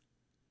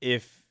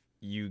 If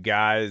you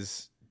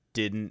guys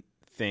didn't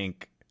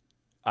think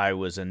I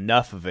was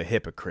enough of a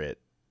hypocrite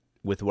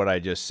with what I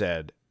just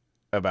said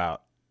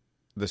about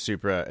the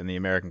Supra and the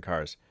American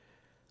cars,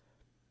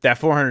 that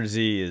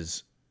 400Z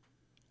is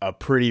a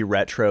pretty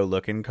retro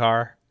looking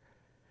car,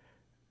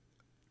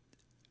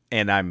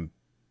 and I'm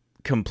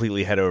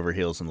completely head over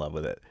heels in love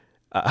with it.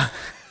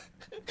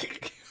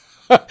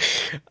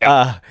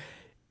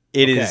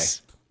 It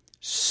is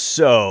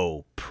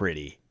so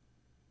pretty.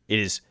 It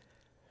is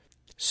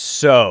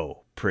so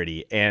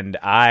pretty, and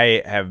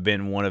I have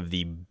been one of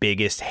the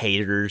biggest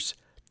haters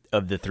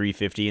of the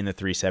 350 and the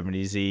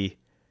 370Z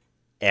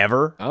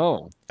ever.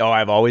 Oh,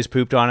 I've always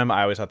pooped on them.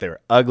 I always thought they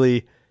were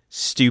ugly,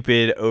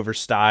 stupid,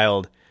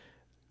 overstyled.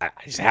 I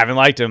just haven't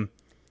liked them.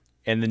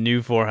 And the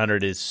new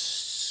 400 is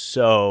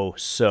so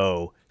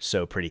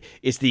pretty.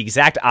 It's the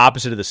exact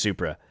opposite of the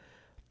Supra,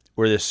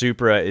 where the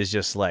Supra is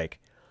just like,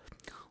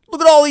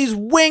 look at all these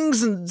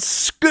wings and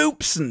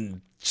scoops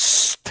and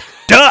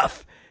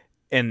stuff.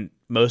 And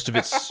most of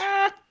it's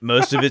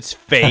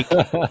fake.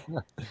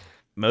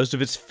 Most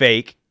of it's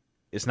fake.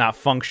 It's not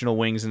functional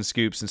wings and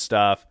scoops and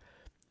stuff.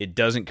 It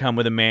doesn't come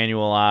with a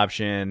manual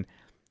option.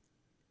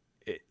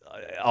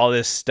 All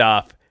this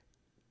stuff.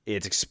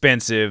 It's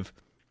expensive.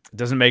 It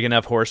doesn't make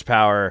enough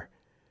horsepower.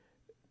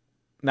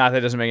 Not that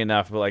it doesn't make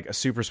enough, but like a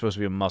Supra's supposed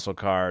to be a muscle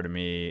car to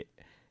me.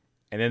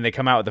 And then they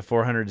come out with the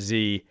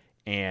 400Z,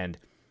 and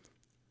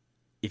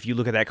if you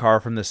look at that car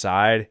from the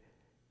side,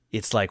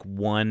 it's like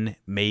one,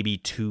 maybe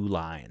two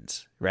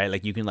lines, right?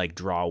 Like you can like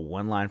draw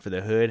one line for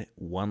the hood,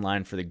 one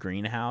line for the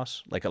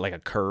greenhouse, like a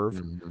curve.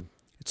 Mm-hmm.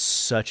 It's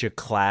such a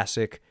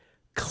classic,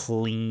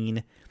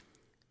 clean.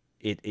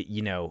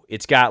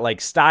 It's got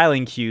like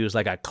styling cues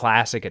like a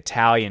classic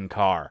Italian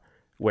car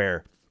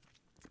where,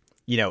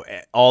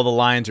 all the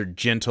lines are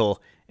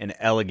gentle and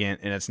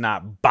elegant, and it's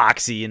not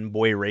boxy and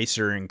boy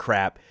racer and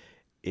crap.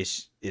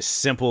 It's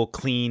simple,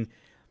 clean.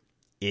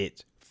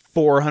 It's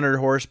 400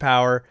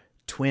 horsepower,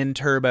 twin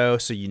turbo,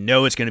 so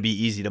it's going to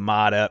be easy to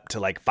mod up to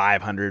like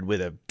 500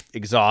 with a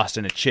exhaust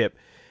and a chip.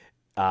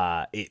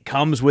 It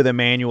comes with a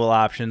manual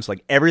options.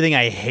 Like everything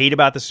I hate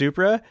about the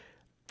Supra,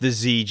 the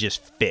Z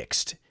just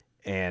fixed.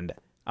 And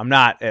I'm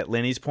not at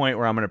Lenny's point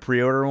where I'm going to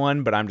pre-order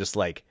one, but I'm just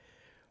like,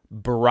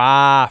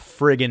 brah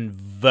friggin'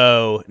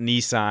 vo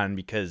Nissan,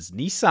 because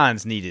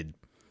Nissan's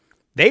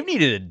they've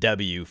needed a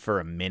W for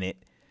a minute.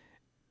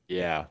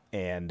 Yeah.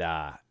 And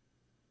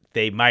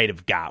they might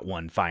have got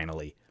one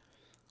finally.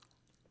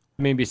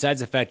 I mean, besides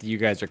the fact that you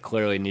guys are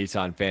clearly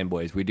Nissan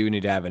fanboys, we do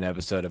need to have an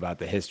episode about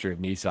the history of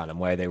Nissan and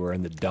why they were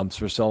in the dumps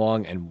for so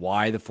long and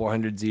why the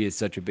 400Z is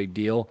such a big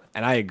deal.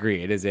 And I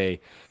agree. It is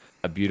a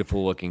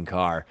beautiful looking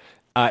car.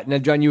 Now,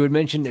 John, you had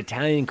mentioned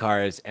Italian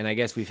cars, and I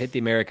guess we've hit the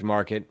American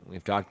market.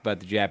 We've talked about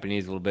the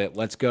Japanese a little bit.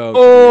 Let's go.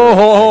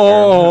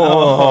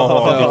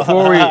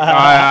 Before we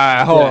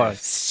hold on.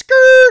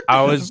 Skirt.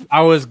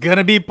 I was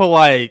gonna be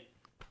polite.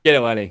 Get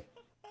it, Lenny.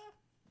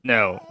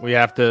 No, we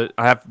have to.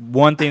 I have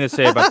one thing to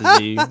say about the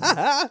Z.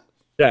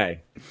 Okay.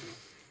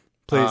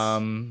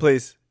 Please,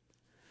 please.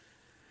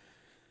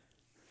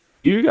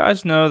 You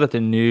guys know that this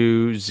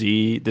new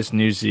Z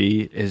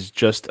is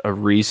just a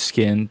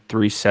reskin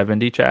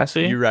 370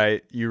 chassis.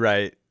 You're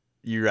right.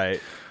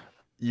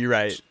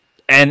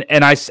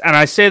 And I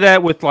say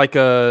that with like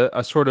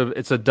a sort of,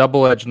 it's a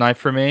double-edged knife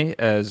for me,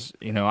 as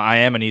I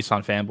am a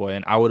Nissan fanboy,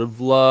 and I would have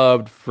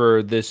loved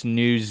for this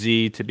new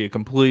Z to be a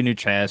completely new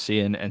chassis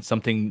and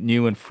something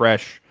new and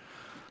fresh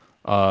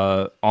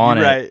on You're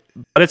it. right.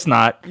 But it's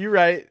not. You're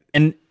right.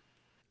 And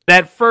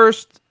at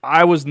first,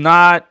 I was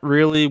not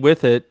really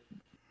with it.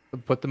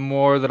 But the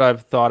more that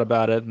I've thought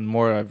about it, and the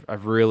more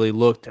I've really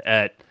looked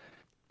at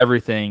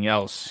everything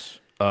else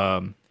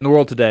in the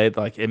world today,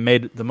 like it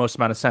made the most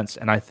amount of sense.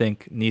 And I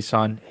think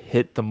Nissan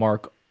hit the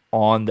mark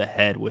on the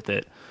head with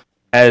it,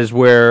 as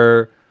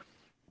where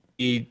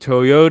the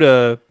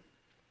Toyota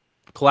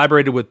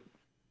collaborated with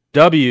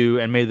W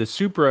and made the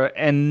Supra,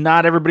 and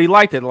not everybody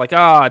liked it. Like,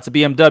 it's a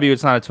BMW,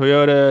 it's not a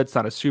Toyota, it's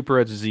not a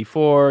Supra, it's a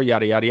Z4,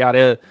 yada yada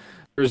yada.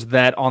 There's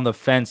that on the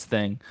fence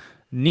thing.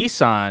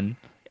 Nissan,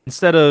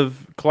 instead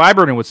of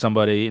collaborating with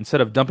somebody,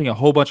 instead of dumping a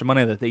whole bunch of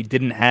money that they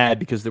didn't have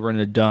because they were in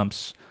the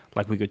dumps,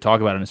 like we could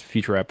talk about in this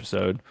future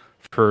episode,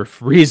 for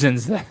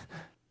reasons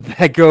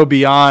that go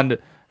beyond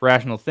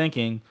rational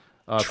thinking,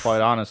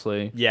 quite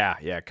honestly.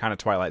 Yeah, kind of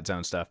Twilight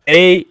Zone stuff.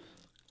 They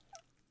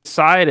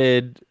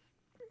decided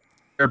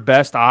their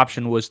best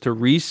option was to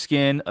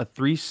reskin a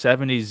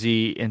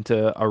 370Z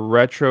into a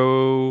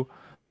retro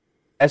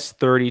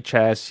S30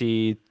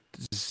 chassis,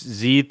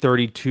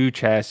 Z32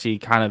 chassis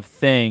kind of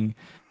thing.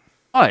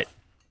 But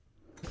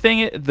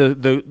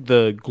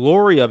the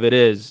glory of it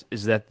is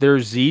that their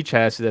Z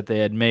chassis that they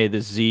had made, the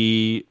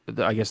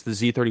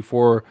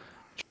Z34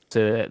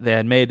 they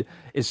had made,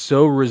 is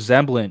so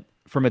resemblant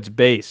from its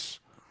base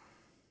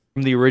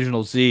from the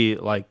original Z.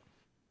 Like,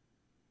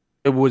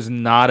 it was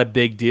not a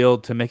big deal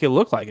to make it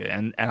look like it,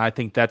 and I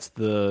think that's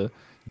the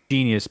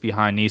genius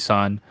behind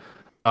Nissan.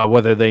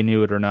 Whether they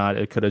knew it or not,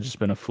 it could have just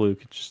been a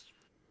fluke.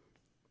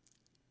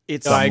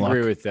 I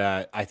agree with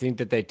that. I think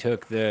that they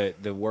took the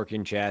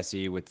working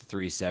chassis with the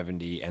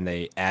 370 and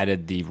they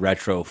added the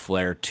retro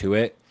flair to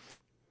it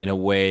in a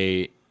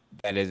way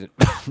that is,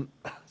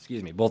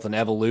 excuse me, both an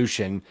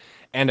evolution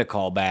and a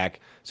callback.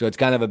 So it's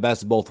kind of a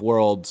best of both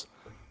worlds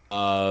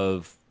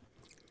of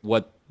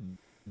what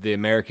the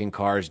American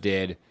cars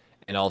did,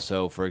 and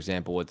also, for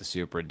example, what the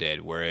Supra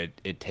did, where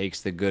it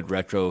takes the good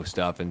retro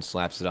stuff and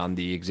slaps it on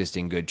the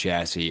existing good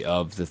chassis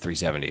of the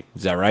 370.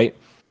 Is that right?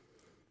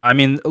 I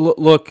mean,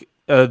 look.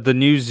 The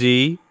new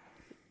Z,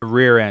 the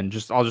rear end.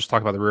 I'll just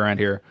talk about the rear end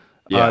here.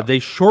 Yeah. They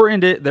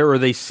shortened it, or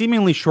they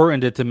seemingly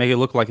shortened it to make it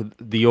look like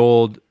the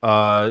old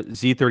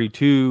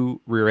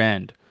Z32 rear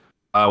end,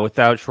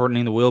 without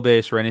shortening the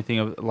wheelbase or anything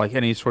of like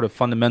any sort of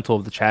fundamental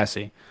of the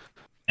chassis.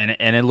 And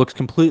it looks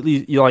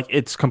completely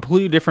it's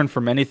completely different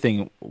from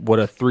anything what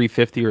a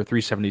 350 or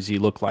 370Z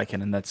look like,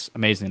 and that's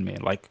amazing to me.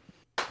 Like,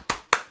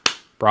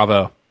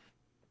 bravo.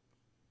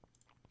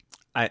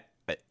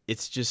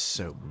 It's just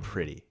so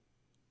pretty.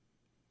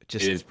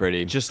 It is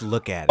pretty. Just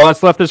look at it. All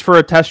that's left is for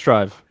a test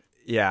drive.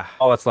 Yeah.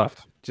 All that's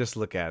left. Just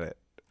look at it.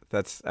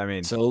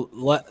 So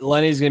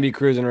Lenny's going to be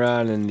cruising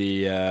around in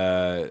the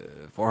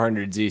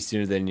 400Z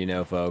sooner than you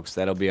know, folks.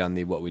 That'll be on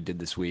the What We Did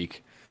This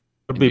Week.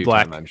 It'll be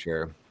black. I'm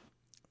sure.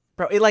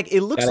 Bro,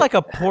 it looks like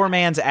a poor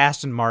man's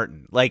Aston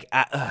Martin. Like,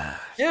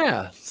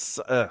 yeah.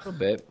 A little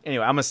bit.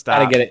 Anyway, I'm going to stop.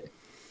 Gotta get it.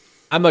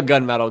 I'm a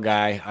gunmetal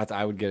guy.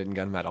 I would get it in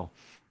gunmetal.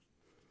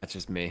 That's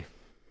just me.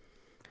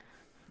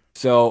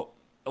 So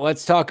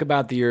let's talk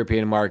about the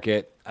European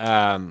market.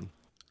 I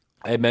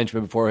had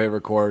mentioned before we hit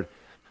record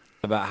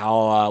about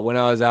how when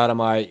I was out on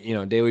my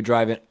daily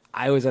driving,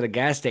 I was at a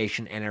gas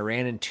station and I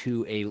ran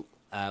into a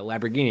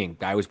Lamborghini.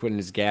 Guy was putting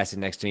his gas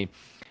in next to me,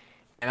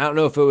 and I don't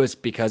know if it was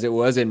because it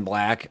was in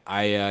black.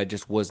 I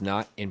just was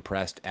not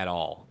impressed at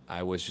all.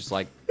 I was just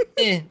like,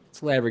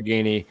 it's a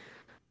Lamborghini,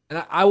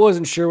 and I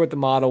wasn't sure what the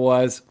model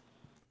was.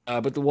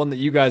 But the one that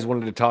you guys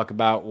wanted to talk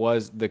about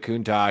was the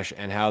Countach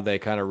and how they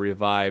kind of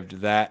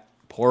revived that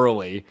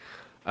poorly.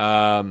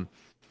 Yeah,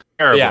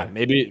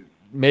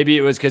 maybe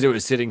it was because it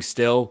was sitting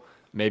still.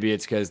 Maybe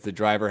it's because the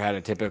driver had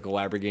a typical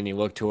Lamborghini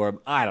look to him.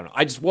 I don't know.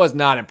 I just was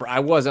not impressed. I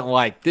wasn't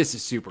like, this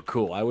is super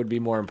cool. I would be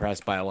more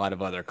impressed by a lot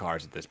of other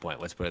cars at this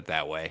point. Let's put it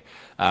that way.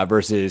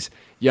 Versus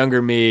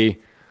younger me,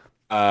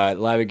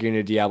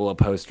 Lamborghini Diablo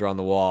poster on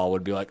the wall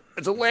would be like,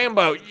 it's a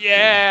Lambo.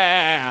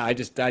 Yeah. I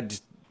just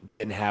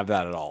didn't have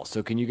that at all.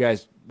 So can you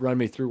guys run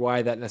me through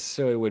why that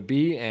necessarily would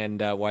be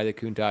and why the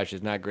Countach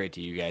is not great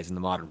to you guys in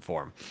the modern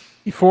form?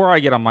 Before I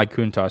get on my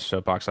Countach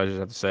soapbox, I just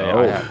have to say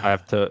I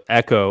have to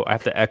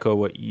echo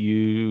what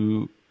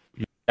your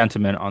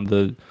sentiment on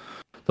the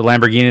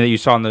Lamborghini that you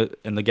saw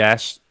in the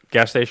gas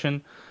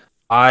station.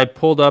 I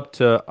pulled up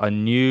to a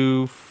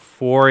new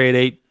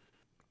 488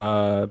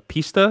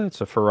 Pista.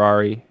 It's a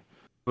Ferrari.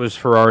 It was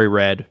Ferrari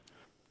red.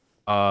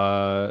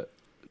 There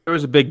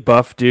was a big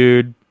buff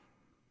dude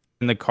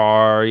in the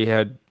car. He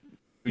had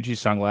Gucci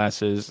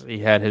sunglasses. He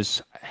had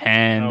his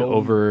hand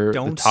over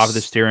the top of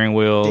the steering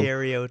wheel.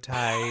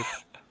 Stereotype.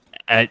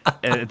 At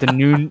the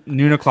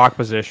noon o'clock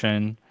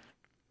position.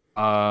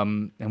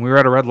 And we were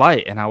at a red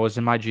light, and I was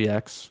in my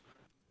GX.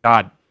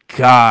 God,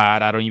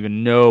 I don't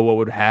even know what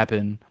would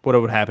happen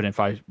if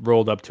I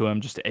rolled up to him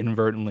just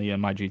inadvertently in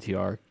my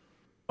GTR.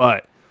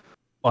 But,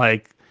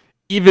 like,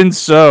 even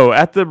so,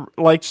 at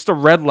just a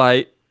red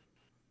light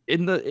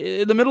in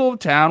the middle of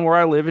town where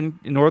I live in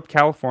North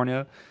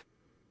California,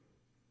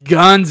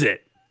 guns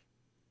it.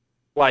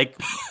 Like,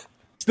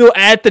 still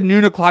at the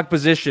noon o'clock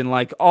position,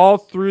 like, all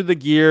through the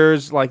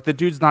gears. Like, the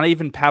dude's not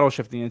even paddle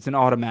shifting. It's an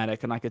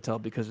automatic, and I could tell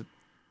because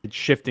it's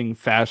shifting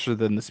faster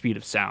than the speed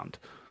of sound.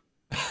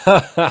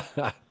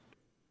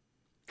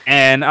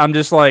 And I'm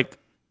just like,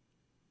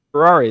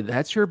 Ferrari,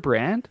 that's your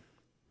brand?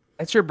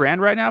 That's your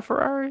brand right now,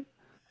 Ferrari?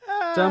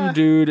 Some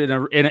dude in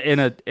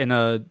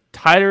a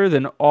tighter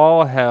than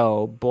all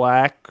hell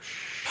black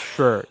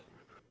shirt,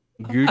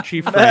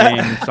 Gucci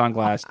frame,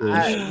 sunglasses.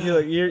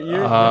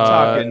 You're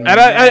talking. And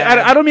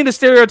I don't mean to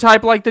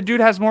stereotype. Like, the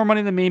dude has more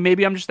money than me.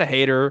 Maybe I'm just a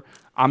hater.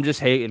 I'm just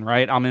hating,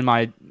 right? I'm in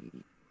my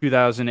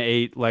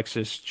 2008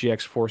 Lexus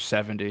GX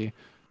 470.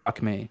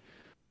 Fuck me.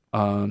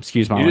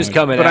 Excuse my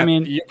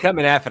language. You're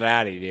coming after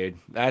Addy, dude.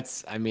 That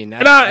is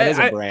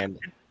a brand.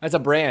 That's a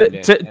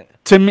brand.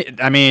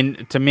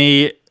 To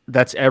me,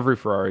 that's every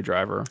Ferrari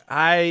driver.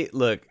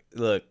 Look.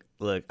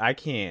 I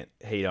can't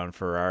hate on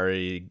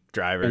Ferrari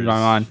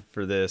drivers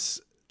for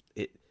this.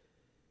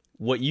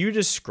 What you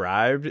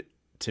described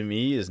to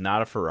me is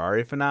not a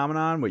Ferrari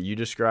phenomenon. What you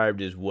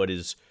described is what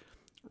is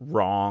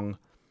wrong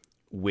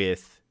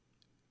with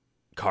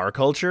car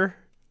culture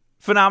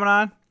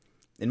phenomenon,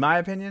 in my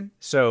opinion.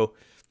 So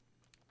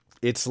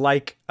it's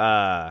like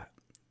the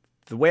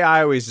way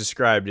I always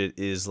described it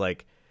is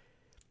like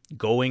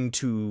going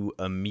to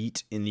a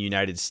meet in the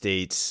United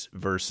States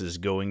versus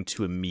going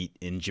to a meet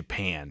in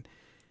Japan.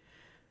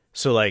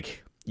 So,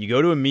 like, you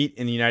go to a meet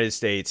in the United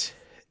States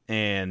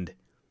and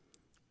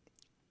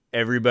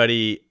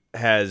everybody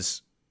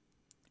has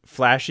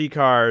flashy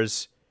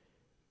cars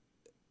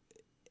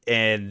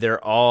and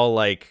they're all,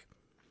 like,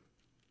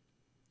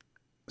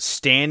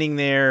 standing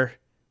there.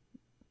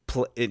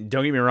 Don't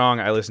get me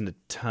wrong, I listen to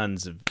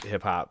tons of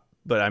hip-hop,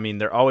 but, I mean,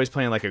 they're always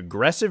playing, like,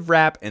 aggressive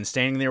rap and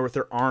standing there with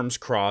their arms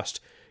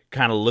crossed,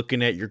 kind of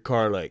looking at your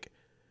car like,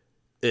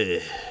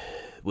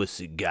 what's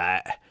the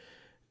guy?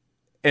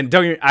 And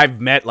don't get me,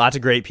 I've met lots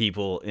of great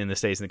people in the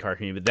States in the car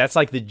community, but that's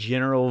like the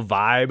general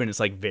vibe, and it's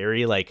like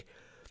very like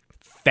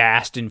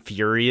Fast and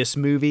Furious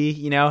movie,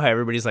 you know, how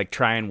everybody's like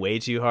trying way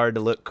too hard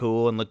to look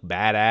cool and look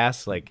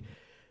badass, like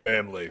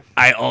family.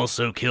 I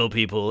also kill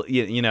people,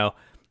 you know.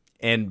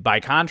 And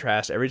by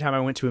contrast, every time I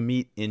went to a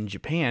meet in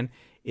Japan,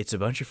 it's a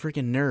bunch of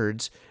freaking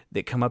nerds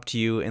that come up to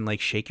you and like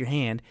shake your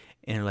hand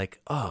and are like,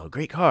 "Oh,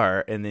 great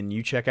car," and then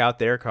you check out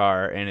their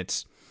car, and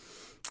it's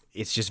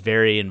just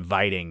very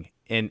inviting.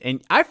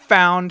 And I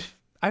found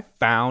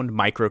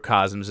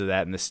microcosms of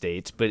that in the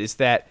States, but it's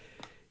that,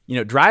 you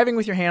know, driving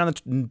with your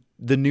hand on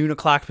the noon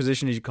o'clock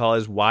position, as you call it,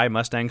 is why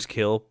Mustangs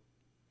kill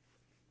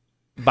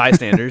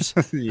bystanders.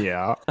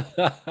 Yeah.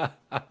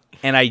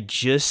 And I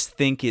just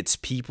think it's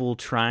people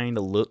trying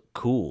to look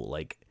cool.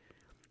 Like,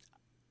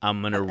 I'm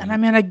going to... And I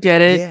mean, I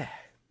get it. Yeah.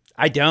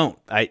 I don't.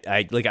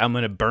 I'm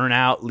going to burn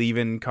out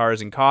leaving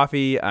Cars and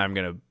Coffee. I'm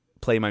going to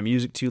play my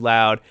music too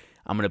loud.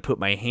 I'm going to put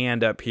my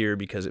hand up here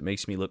because it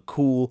makes me look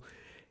cool.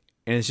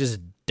 And it's just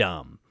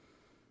dumb.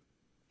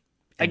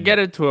 I get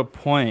it to a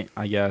point,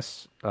 I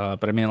guess.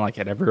 But I mean, like,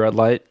 at every red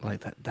light,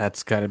 like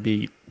that's got to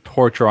be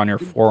torture on your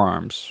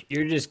forearms.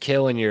 You're just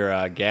killing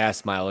your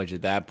gas mileage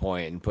at that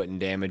point and putting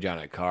damage on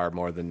a car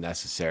more than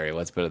necessary.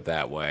 Let's put it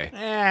that way.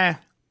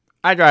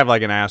 I drive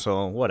like an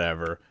asshole.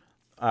 Whatever.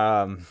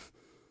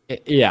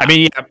 Yeah. I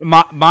mean,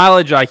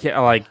 mileage. I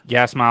can't like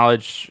gas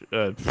mileage.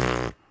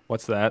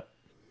 What's that?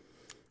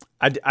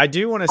 I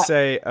do want to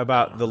say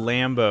about the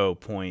Lambo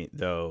point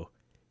though.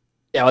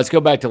 yeah, let's go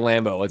back to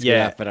Lambo. Let's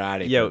Yeah. get that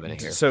Ferrari Yo, moving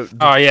here. so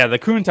Oh yeah, the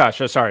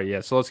Countach. Oh, sorry.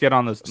 Yeah. So let's get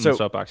on the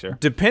soapbox here.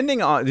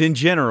 depending on the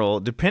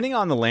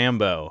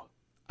Lambo,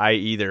 I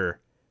either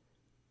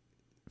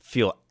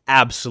feel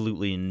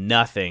absolutely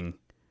nothing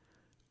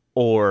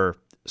or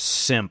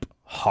simp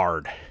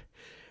hard.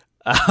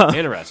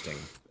 Interesting.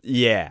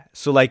 Yeah.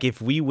 So like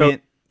if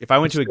I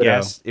went to a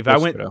gas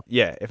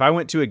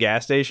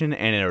station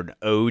and an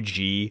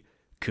OG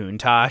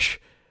Countach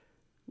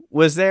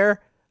was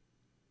there,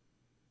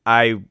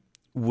 I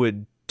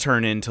would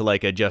turn into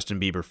like a Justin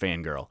Bieber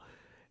fangirl.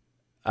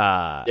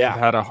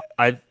 Yeah.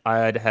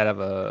 I'd have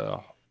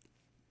a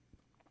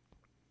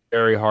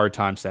very hard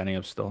time standing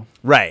up still.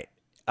 Right.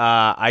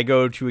 I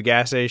go to a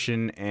gas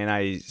station and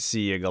I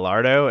see a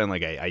Gallardo and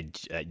like I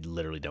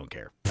literally don't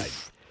care.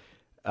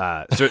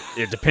 So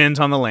it depends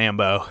on the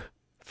Lambo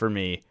for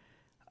me.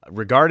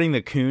 Regarding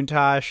the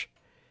Countach,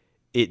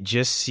 it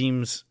just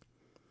seems,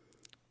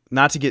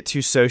 not to get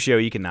too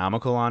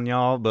socio-economical on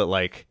y'all, but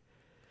like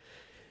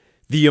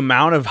the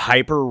amount of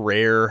hyper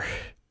rare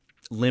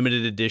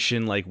limited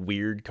edition like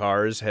weird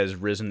cars has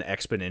risen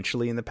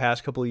exponentially in the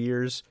past couple of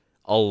years,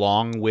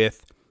 along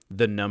with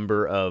the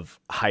number of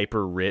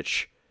hyper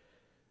rich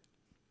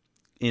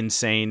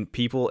insane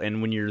people.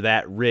 And when you're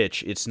that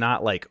rich, it's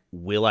not like,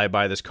 will I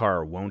buy this car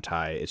or won't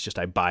I? It's just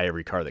I buy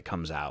every car that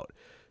comes out.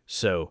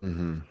 So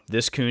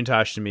this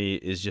Countach to me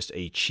is just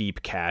a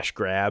cheap cash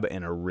grab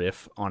and a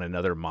riff on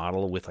another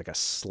model with like a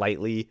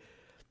slightly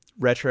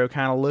retro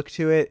kind of look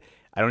to it.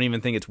 I don't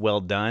even think it's well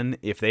done.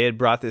 If they had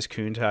brought this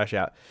Countach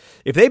out,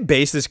 if they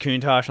based this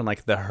Countach on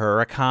like the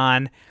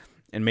Huracan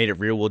and made it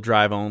rear wheel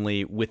drive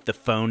only with the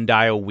phone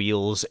dial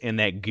wheels and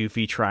that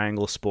goofy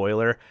triangle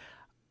spoiler,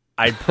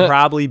 I'd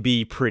probably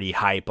be pretty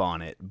hype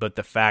on it. But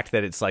the fact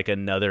that it's like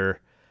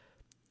another,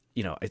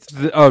 it's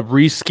A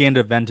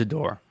reskinned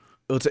Aventador.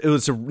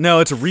 it's a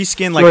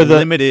reskin like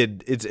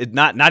limited. It's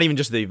not even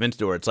just the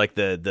Aventador. It's like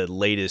the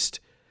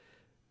latest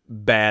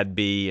Bad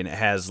B, and it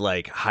has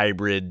like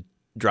hybrid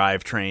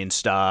drivetrain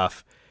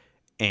stuff.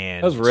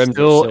 And Those rims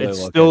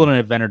It's still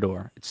an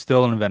Aventador. It's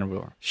still an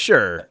Aventador.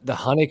 sure, The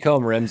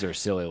honeycomb rims are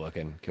silly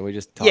looking. Can we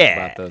just talk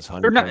about those They're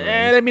honeycomb not,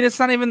 rims? I mean,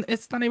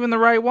 it's not even the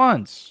right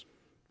ones.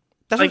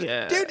 that's Like,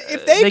 dude.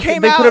 If they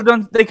came they out, could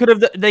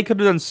have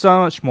done so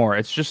much more.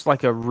 It's just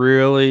like a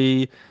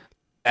really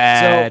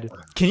bad.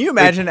 can you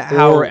imagine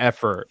poor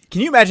effort?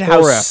 Can you imagine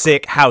Poor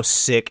how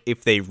sick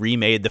if they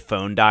remade the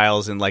phone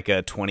dials in like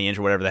a 20-inch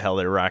or whatever the hell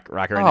they're rocking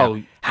right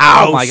now?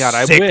 Oh my God,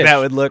 I sick wish. that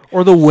would look.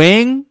 Or the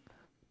wing.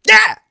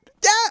 Yeah,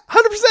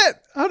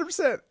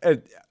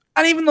 100%.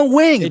 Not even the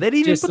wing. It They didn't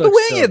even just put the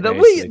looks wing so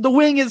in. basic. The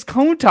wing is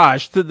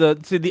Countach to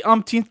the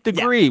umpteenth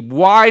degree.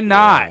 Why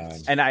not?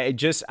 And I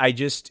just,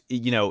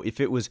 if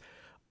it was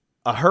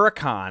a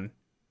Huracan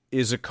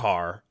is a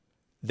car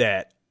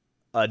that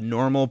a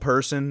normal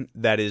person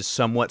that is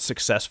somewhat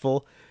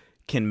successful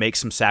can make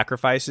some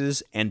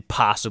sacrifices and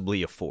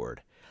possibly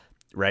afford,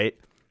 right?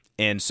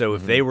 And so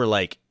if they were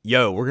like,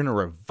 yo, we're going to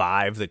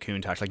revive the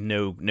Countach, like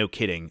no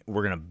kidding,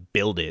 we're going to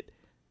build it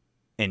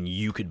and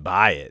you could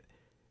buy it,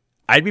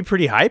 I'd be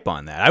pretty hype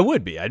on that.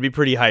 I'd be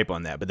pretty hype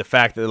on that. But the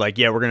fact that like,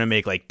 yeah, we're going to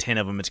make like 10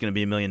 of them, it's going to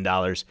be $1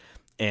 million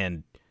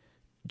and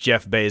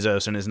Jeff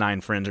Bezos and his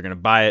 9 friends are going to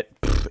buy it,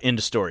 end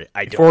of story.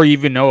 Before you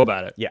even know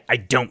about it. Yeah, I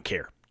don't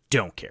care.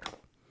 Don't care.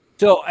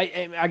 So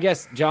I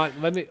guess, John,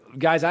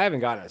 guys, I haven't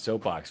gotten a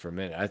soapbox for a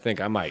minute. I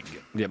think I might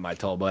get my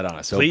tall butt on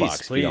a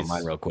soapbox if you don't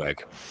mind real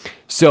quick.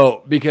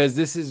 So because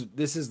this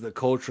is the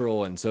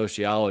cultural and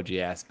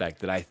sociology aspect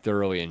that I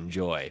thoroughly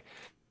enjoy.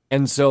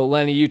 And so,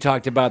 Lenny, you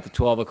talked about the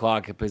 12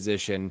 o'clock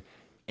position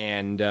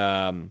and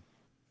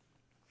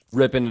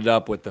ripping it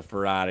up with the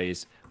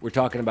Ferraris. We're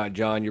talking about,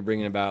 John, you're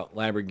bringing about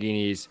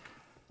Lamborghinis,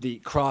 the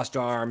crossed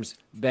arms,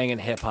 banging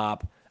hip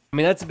hop. I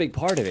mean, that's a big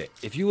part of it.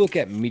 If you look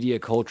at media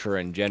culture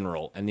in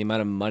general and the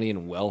amount of money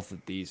and wealth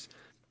that these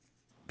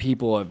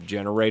people have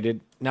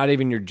generated, not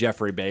even your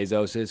Jeffrey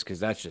Bezoses,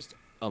 because that's just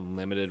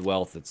unlimited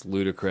wealth. It's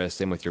ludicrous.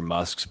 Same with your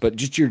Musks, but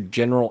just your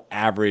general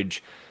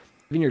average,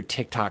 even your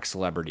TikTok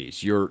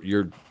celebrities, your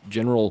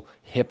general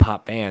hip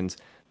hop fans,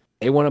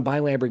 they want to buy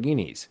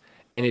Lamborghinis.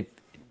 And if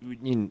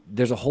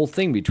there's a whole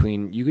thing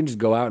between, you can just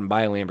go out and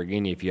buy a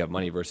Lamborghini if you have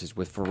money, versus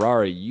with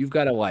Ferrari, you've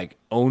got to like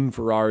own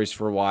Ferraris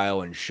for a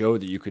while and show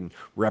that you can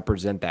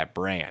represent that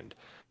brand.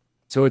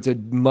 So it's a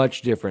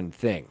much different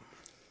thing.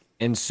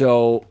 And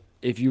so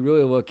if you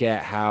really look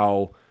at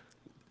how,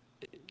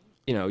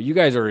 you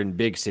guys are in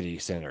big city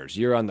centers,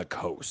 you're on the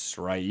coast,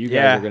 right? You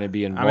guys are going to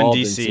be involved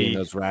in seeing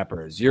those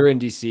rappers. You're in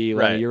DC,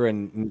 right? You're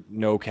in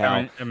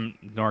NoCal.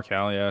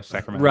 NorCal, yeah,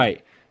 Sacramento.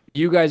 Right.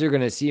 You guys are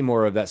going to see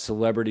more of that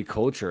celebrity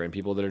culture and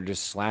people that are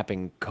just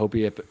slapping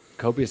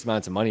copious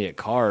amounts of money at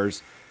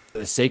cars for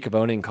the sake of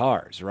owning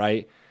cars,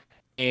 right?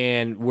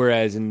 And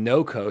whereas in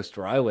No Coast,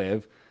 where I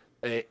live,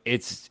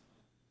 it's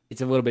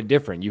it's a little bit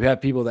different. You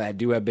have people that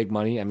do have big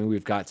money. I mean,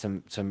 we've got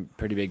some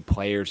pretty big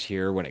players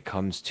here when it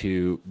comes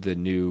to the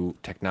new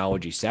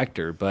technology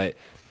sector, but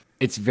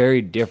it's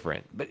very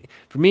different. But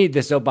for me,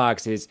 the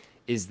soapbox is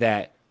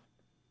that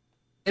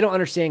they don't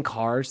understand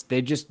cars.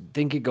 They just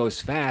think it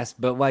goes fast.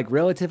 But like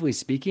relatively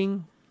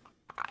speaking,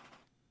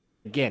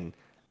 again,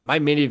 my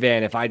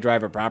minivan, if I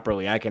drive it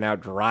properly, I can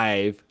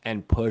outdrive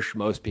and push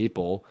most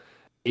people.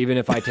 Even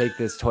if I take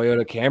this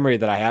Toyota Camry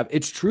that I have,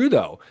 it's true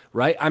though,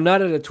 right? I'm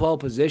not at a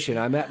 12 position.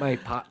 I'm at my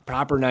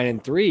proper 9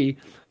 and 3.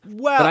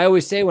 Well, But I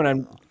always say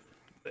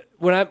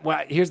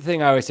here's the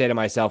thing I always say to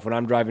myself when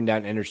I'm driving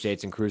down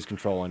interstates and cruise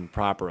controlling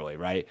properly,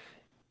 right?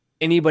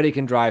 Anybody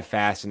can drive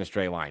fast in a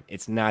straight line.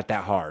 It's not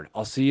that hard.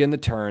 I'll see you in the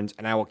turns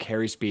and I will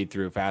carry speed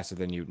through faster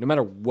than you, no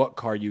matter what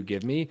car you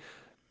give me,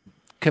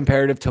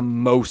 comparative to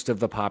most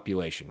of the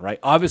population, right?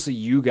 Obviously,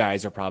 you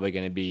guys are probably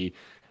going to be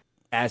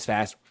as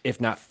fast, if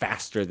not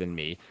faster than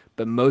me.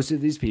 But most of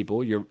these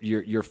people,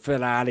 your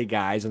Ferrari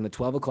guys in the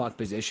 12 o'clock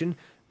position,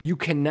 you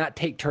cannot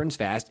take turns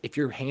fast if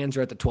your hands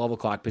are at the 12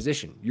 o'clock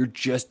position. You're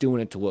just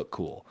doing it to look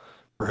cool.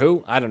 For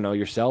who? I don't know,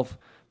 yourself.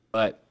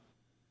 But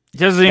it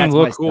doesn't even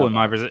look cool in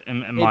my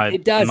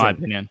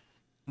opinion.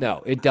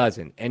 No, it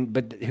doesn't.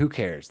 But who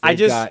cares? I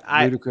They've just-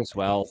 got ludicrous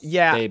wealth.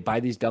 Yeah. They buy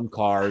these dumb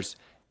cars,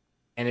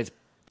 and it's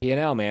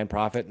P&L, man,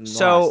 profit and loss.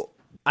 So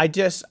I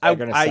just They're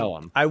gonna sell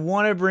 'em. I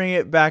want to bring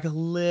it back a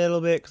little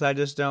bit because I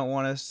just don't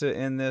want us to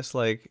end this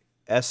like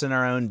S in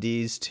our own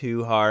D's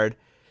too hard.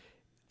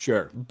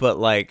 Sure. But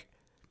like,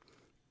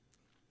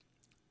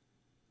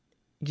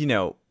 you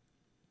know,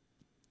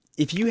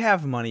 if you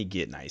have money,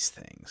 get nice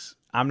things.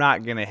 I'm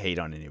not gonna hate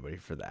on anybody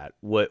for that.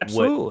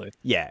 Absolutely.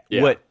 Yeah.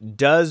 Yeah. What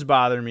does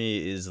bother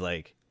me is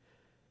like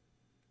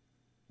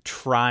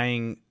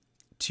trying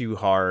too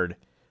hard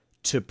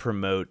to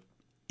promote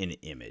an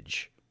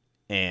image.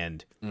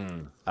 And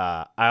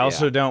I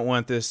also don't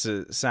want this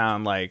to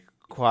sound like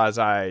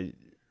quasi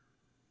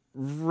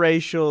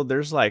racial.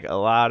 There's like a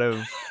lot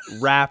of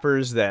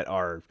rappers that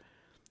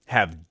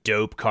have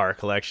dope car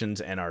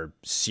collections and are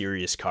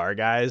serious car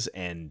guys,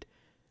 and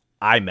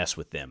I mess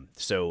with them.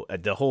 So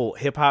the whole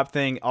hip hop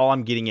thing, all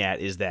I'm getting at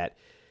is that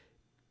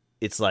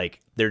it's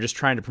like they're just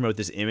trying to promote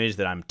this image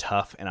that I'm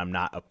tough and I'm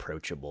not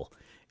approachable.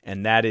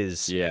 And that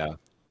is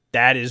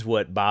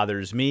what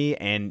bothers me.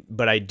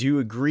 But I do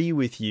agree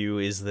with you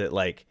is that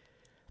like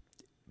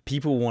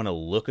people want to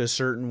look a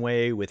certain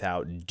way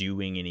without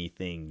doing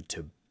anything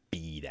to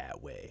be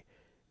that way.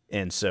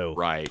 And so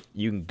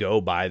you can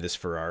go buy this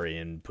Ferrari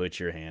and put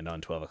your hand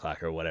on 12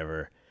 o'clock or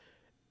whatever.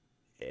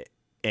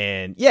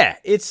 And yeah,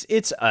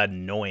 it's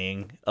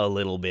annoying a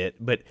little bit,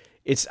 but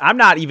I'm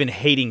not even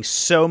hating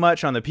so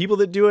much on the people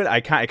that do it.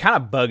 It kind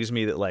of bugs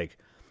me that like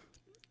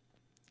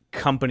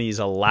companies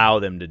allow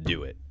them to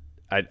do it.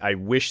 I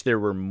wish there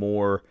were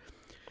more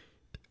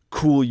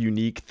cool,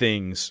 unique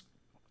things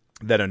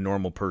that a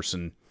normal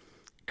person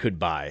could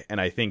buy. And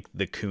I think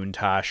the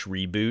Countach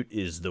reboot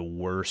is the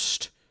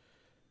worst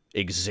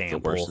example.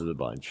 The worst of the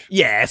bunch.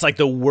 Yeah, it's like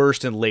the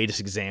worst and latest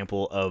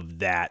example of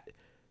that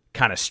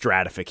kind of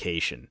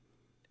stratification.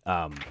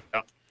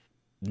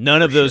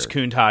 None of those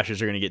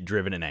Countaches are going to get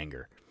driven in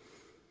anger.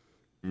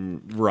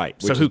 Right.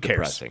 So who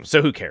cares?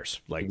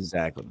 Like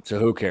exactly. So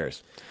who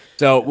cares?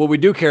 So what we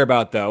do care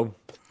about though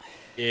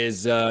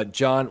is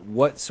John,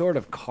 what sort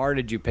of car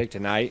did you pick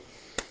tonight?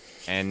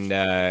 And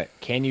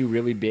can you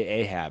really be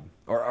Ahab?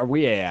 Or are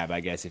we Ahab, I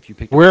guess, if you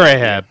pick We're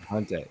Ahab.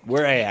 Hunt it.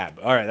 We're Ahab.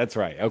 All right, that's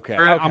right. Okay.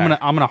 I'm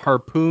gonna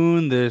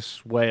harpoon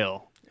this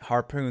whale.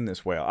 Harpoon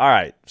this whale. All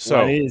right. So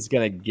well, he's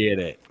gonna get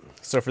it.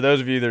 So for those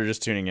of you that are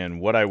just tuning in,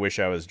 what I wish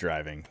I was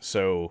driving.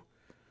 So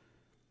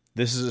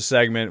this is a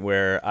segment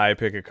where I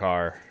pick a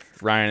car.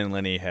 Ryan and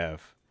Lenny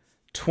have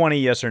 20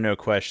 yes or no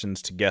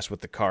questions to guess what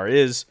the car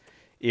is.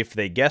 If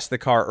they guess the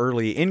car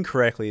early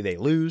incorrectly, they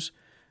lose.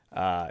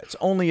 It's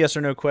only yes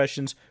or no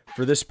questions.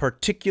 For this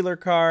particular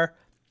car,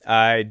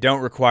 I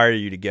don't require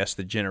you to guess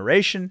the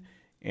generation.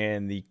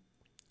 And the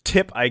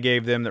tip I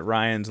gave them that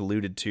Ryan's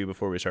alluded to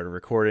before we started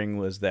recording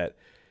was that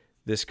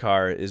this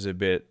car is a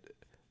bit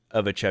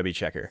of a chubby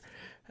checker.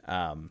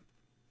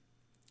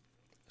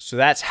 So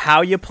that's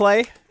how you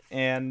play.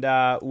 And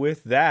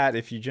with that,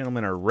 if you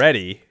gentlemen are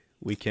ready,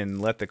 we can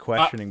let the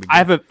questioning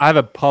begin. I have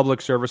a public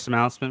service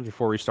announcement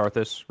before we start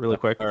this really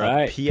quick. All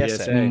right.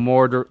 PSA.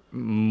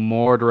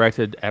 More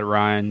directed at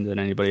Ryan than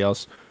anybody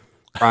else.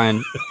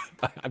 Ryan,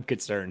 I'm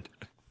concerned.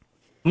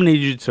 I'm gonna need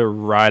you to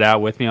ride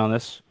out with me on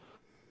this.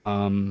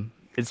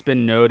 It's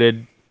been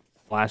noted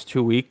last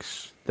 2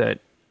 weeks that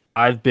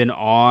I've been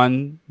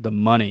on the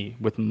money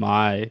with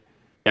my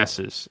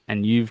guesses,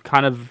 and you've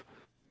kind of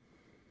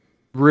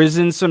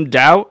risen some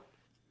doubt.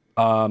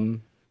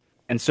 And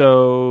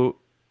so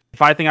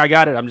if I think I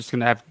got it, I'm just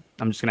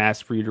gonna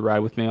ask for you to ride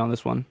with me on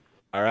this one.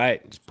 All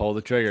right, just pull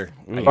the trigger.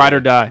 Ride or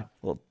die.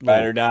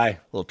 Ride or die.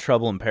 Little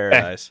trouble in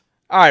paradise.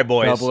 All right,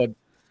 boys. Trouble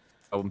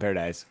in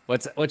paradise.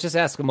 Let's just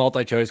ask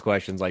multi-choice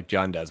questions like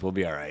John does. We'll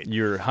be all right.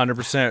 You're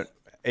 100%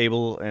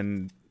 able,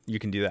 and you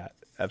can do that.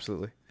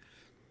 Absolutely.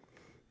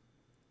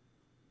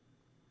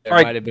 There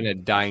might have been a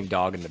dying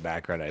dog in the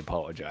background. I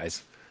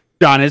apologize.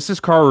 John, is this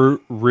car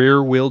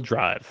rear wheel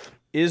drive?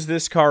 Is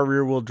this car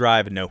rear wheel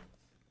drive? No.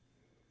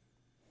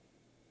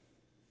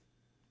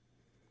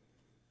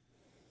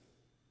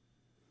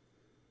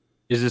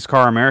 Is this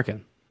car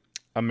American?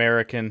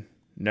 American?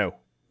 No.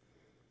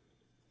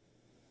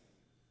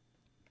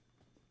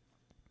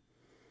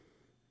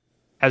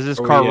 Has this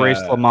car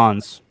raced Le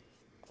Mans?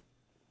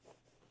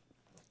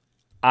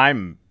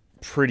 I'm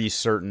pretty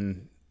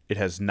certain it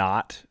has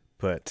not,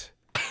 but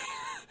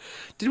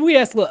Did we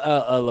ask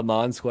a Le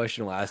Mans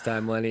question last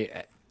time, Lenny?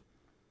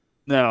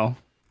 No.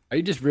 Are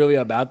you just really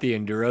about the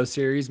Enduro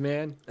series,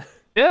 man?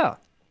 Yeah.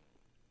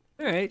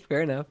 All right,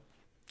 fair enough.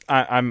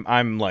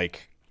 I'm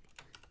like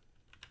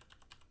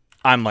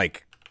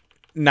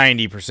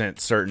 90%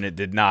 certain it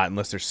did not,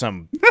 unless there's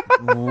some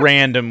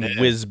random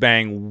whiz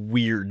bang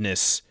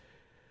weirdness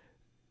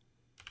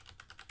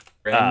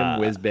Random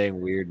whiz bang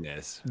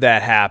weirdness.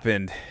 that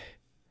happened.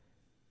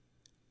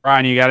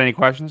 Ryan, you got any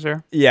questions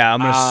here? Yeah, I'm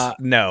gonna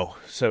no.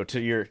 So to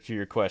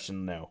your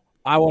question, no.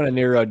 I want to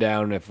narrow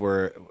down if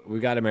we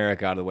got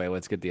America out of the way.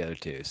 Let's get the other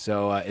two.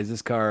 So, is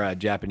this car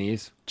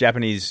Japanese?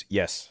 Japanese,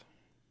 yes.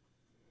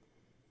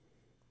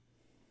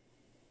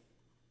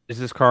 Is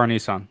this car a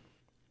Nissan?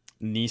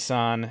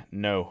 Nissan,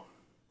 no.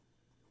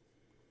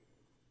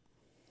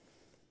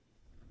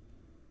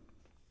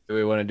 Do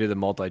we want to do the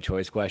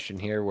multi-choice question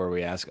here, where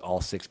we ask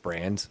all 6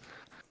 brands?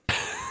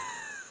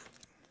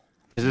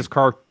 Is this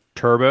car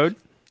turboed?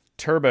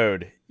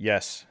 Turboed,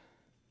 yes.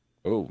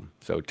 Oh,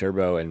 so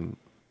turbo and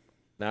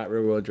not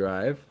rear-wheel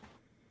drive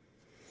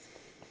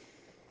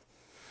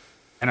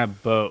And a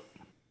boat.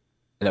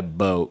 and a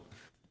boat.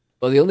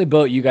 Well, the only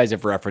boat you guys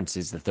have referenced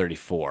is the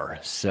 34.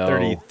 So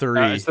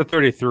 33. It's the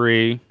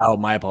 33. Oh,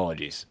 my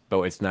apologies.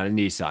 But it's not a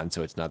Nissan,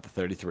 so it's not the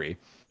 33.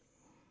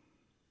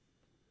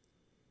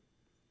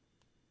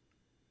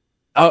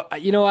 Oh,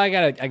 I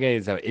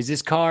gotta. Is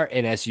this car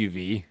an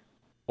SUV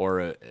or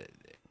a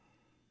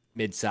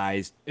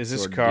mid-sized? Is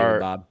this sort of car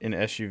Bob? an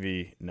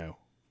SUV? No.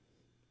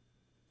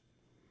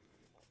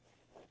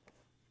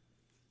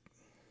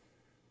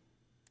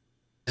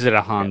 Is it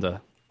a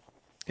Honda?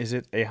 Is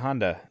it a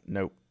Honda?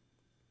 Nope.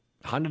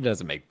 Honda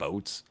doesn't make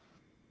boats.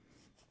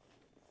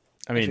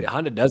 I mean, Actually,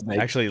 Honda does make.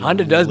 actually,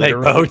 Honda does make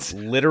literally- boats.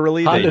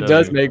 Literally, they Honda do.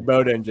 does make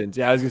boat engines.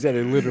 Yeah, I was gonna say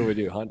they literally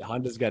do.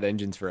 Honda's got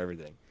engines for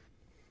everything.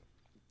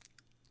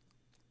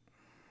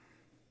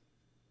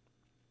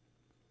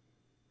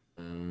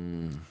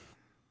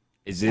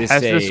 Is this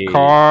Has this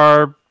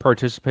car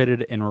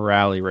participated in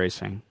rally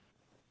racing?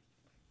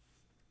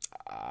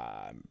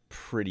 I'm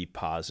pretty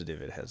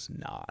positive it has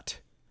not.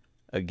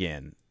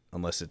 Again,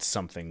 unless it's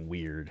something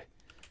weird.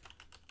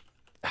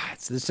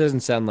 This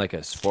doesn't sound like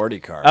a sporty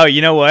car. Oh,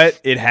 you know what?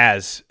 It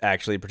has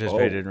actually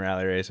participated in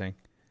rally racing.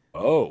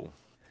 Oh.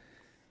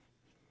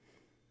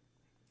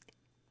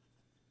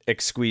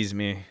 Excuse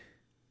me.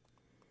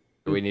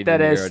 Do we need to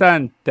narrow,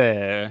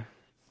 Interessante.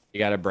 you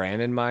got a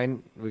brand in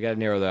mind? We got to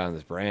narrow down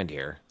this brand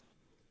here.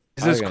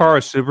 Is this car a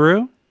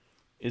Subaru?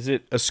 Is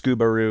it a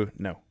Subaru?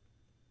 No.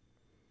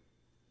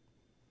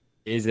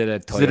 Is it a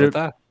Is it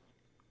Toyota?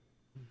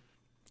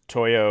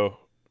 Toyo?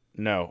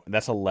 No.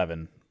 That's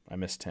 11. I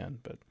missed 10,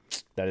 but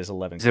that is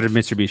 11. Is it a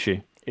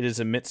Mitsubishi? It is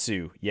a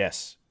Mitsu.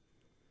 Yes.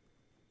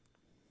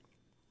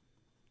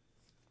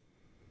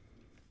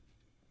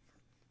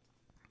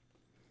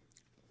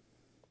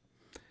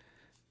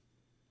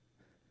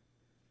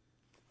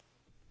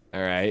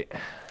 All right.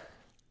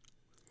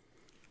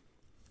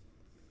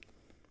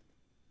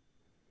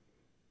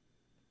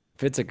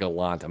 If it's a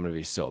Galant, I'm going to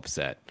be so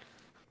upset.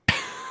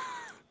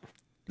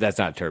 That's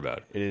not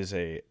turboed. It is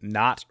a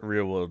not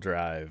rear-wheel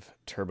drive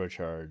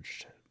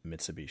turbocharged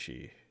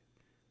Mitsubishi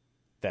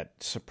that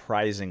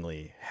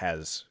surprisingly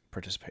has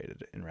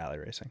participated in rally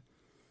racing.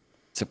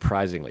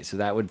 Surprisingly. So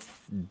that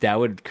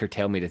would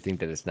curtail me to think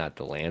that it's not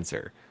the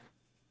Lancer,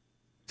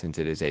 since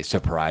it is a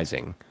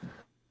surprising.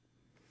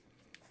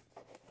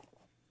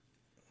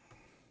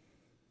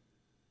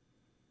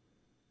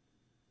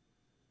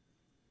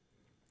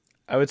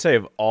 I would say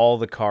of all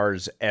the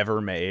cars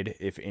ever made,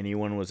 if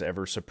anyone was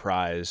ever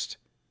surprised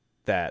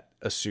that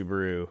a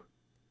Subaru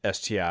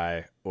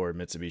STI or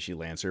Mitsubishi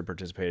Lancer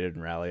participated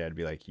in rally, I'd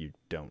be like, you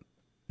don't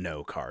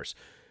know cars.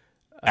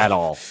 At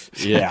all.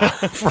 Yeah,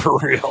 for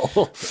real.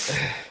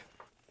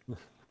 Did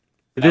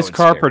this one's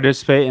car scary.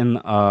 participate in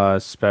a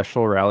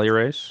special rally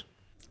race?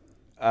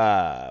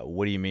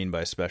 What do you mean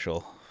by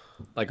special?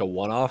 Like a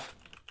one-off?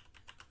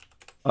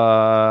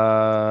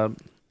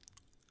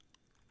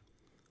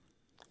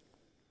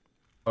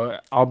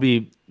 I'll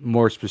be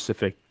more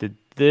specific. Did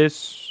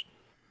this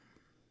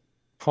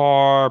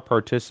car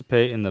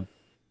participate in the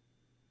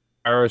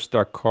Paris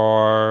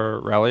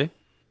Dakar rally?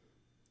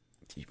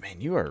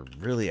 Man, you are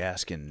really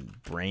asking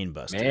brain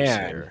busters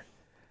Man. here.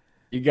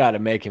 You got to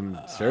make him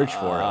search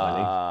for it,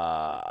 honey.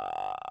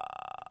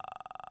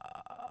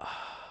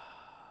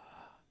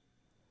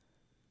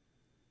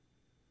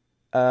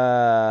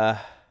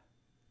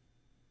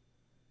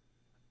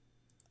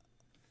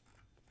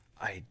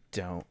 I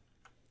don't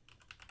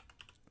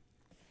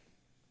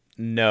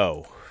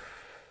know.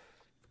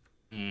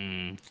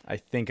 I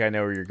think I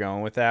know where you're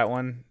going with that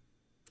one,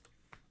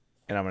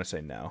 and I'm going to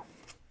say no.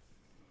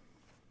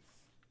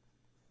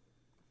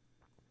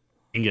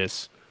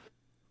 Angus.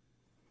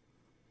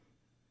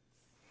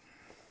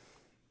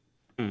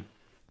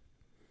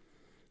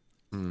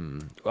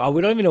 Well,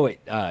 we don't even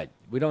know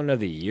we don't know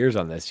the years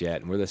on this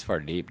yet, and we're this far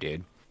deep,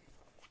 dude.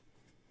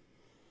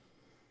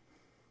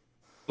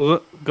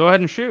 Well, go ahead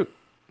and shoot.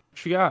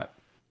 What you got?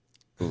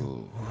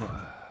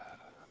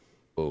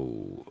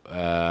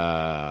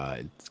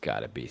 It's got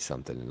to be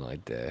something in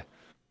like the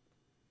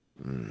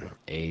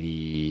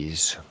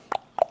 80s.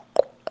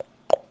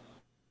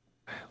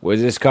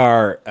 Was this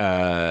car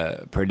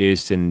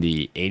produced in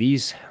the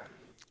 80s?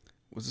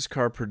 Was this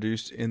car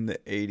produced in the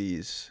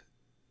 80s?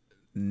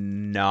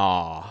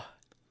 Nah.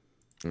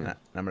 I'm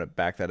going to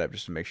back that up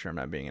just to make sure I'm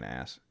not being an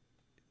ass.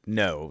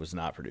 No, it was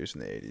not produced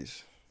in the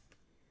 80s.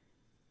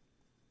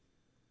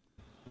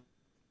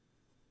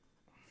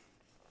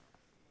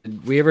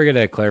 Did we ever get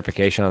a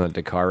clarification on the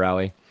Dakar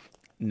Rally?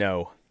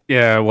 No.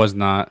 Yeah, it was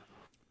not.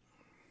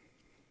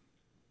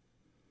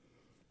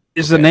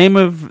 Is the name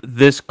of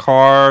this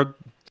car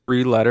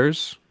 3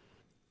 letters?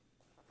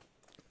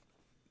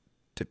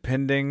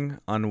 Depending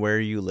on where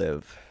you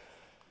live.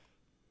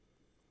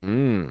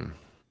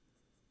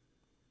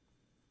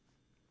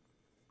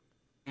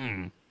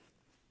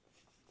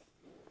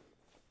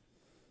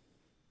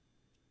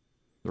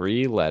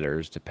 3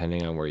 letters,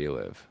 depending on where you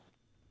live.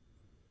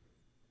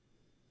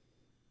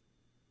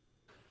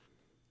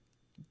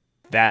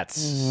 That Was-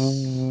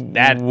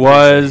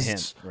 is a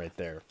hint right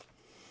there.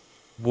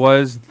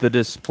 Was the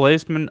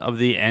displacement of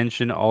the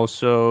engine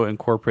also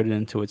incorporated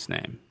into its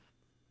name?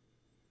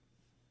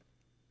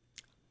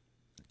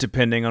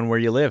 Depending on where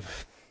you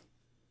live.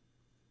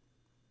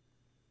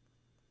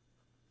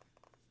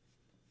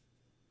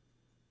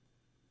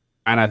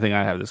 And I think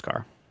I have this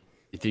car.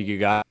 You think you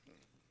got?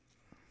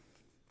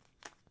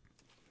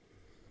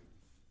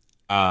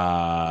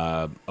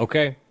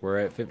 Okay, we're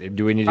at 50.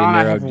 Do we need to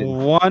I narrow? have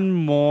one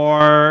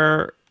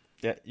more.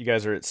 Yeah, you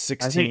guys are at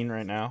 16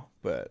 right now,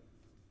 but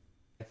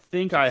I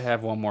think I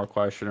have one more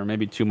question, or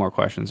maybe 2 more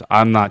questions.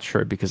 I'm not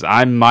sure because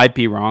I might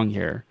be wrong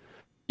here.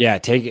 Yeah,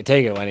 take it,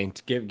 Lenny.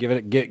 Get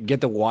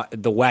the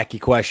wacky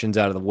questions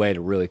out of the way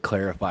to really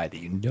clarify that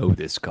you know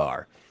this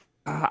car.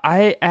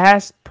 I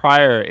asked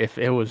prior if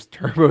it was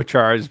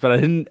turbocharged, but I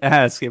didn't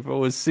ask if it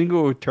was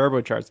single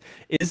turbocharged.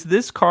 Is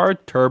this car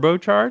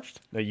turbocharged?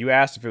 no, you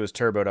asked if it was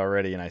turboed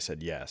already, and I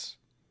said yes.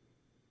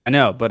 I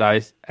know, but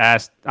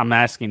I'm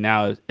asking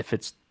now if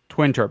it's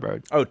twin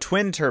turboed. Oh,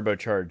 twin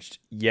turbocharged,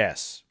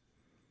 yes.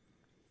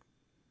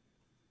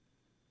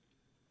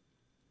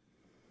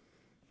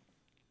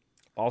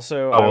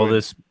 Also,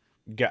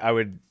 I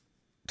would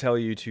tell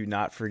you to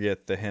not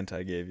forget the hint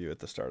I gave you at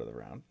the start of the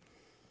round.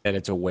 And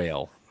it's a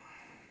whale.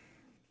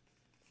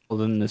 Well,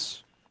 then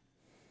this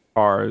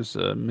car is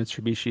a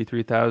Mitsubishi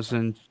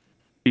 3000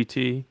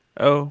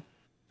 GTO.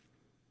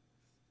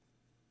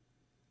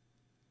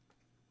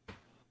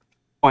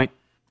 Point.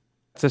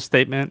 That's a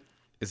statement.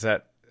 Is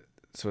that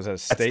a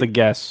That's state? the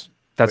guess.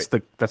 That's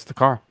the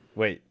car.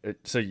 Wait,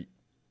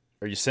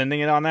 are you sending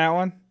it on that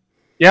one?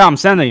 Yeah, I'm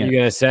sending You it.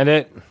 gonna send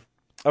it?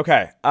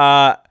 Okay.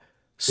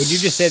 Would you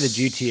just say the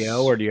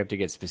GTO, or do you have to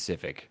get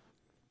specific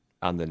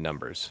on the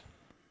numbers?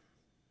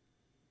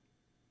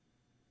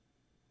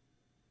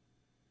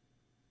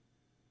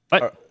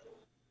 What?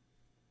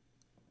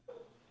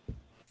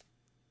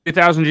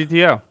 2000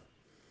 GTO.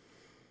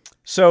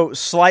 So,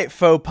 slight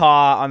faux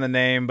pas on the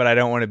name, but I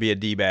don't want to be a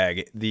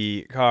D-bag.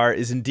 The car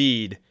is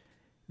indeed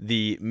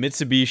the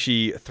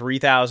Mitsubishi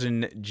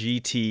 3000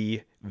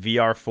 GT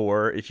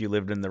VR4 if you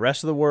lived in the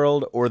rest of the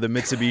world, or the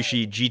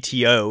Mitsubishi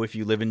GTO if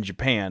you live in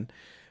Japan.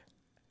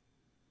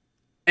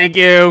 Thank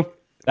you.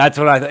 That's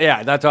what I thought.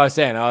 Yeah, that's what I was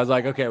saying. I was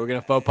like, okay, we're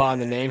gonna faux pas on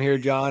the name here,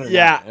 John. Or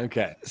Yeah. not?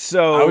 Okay.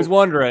 So I was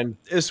wondering.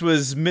 this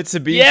was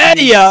Mitsubishi.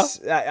 Yeah.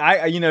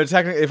 I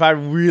technically, if I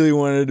really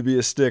wanted to be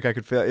a stick, I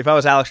could feel. If I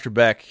was Alex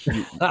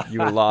Trebek, you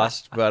were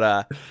lost.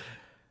 But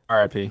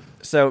RIP.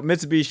 so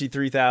Mitsubishi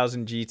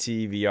 3000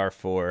 GT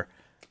VR4,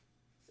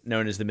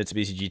 known as the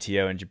Mitsubishi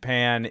GTO in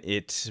Japan,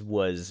 it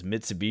was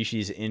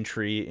Mitsubishi's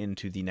entry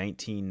into the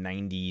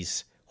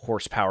 1990s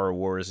horsepower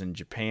wars in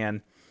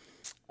Japan.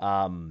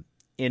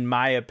 In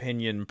my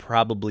opinion,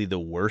 probably the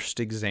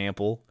worst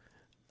example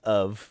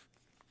of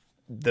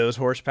those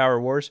horsepower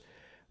wars,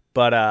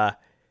 but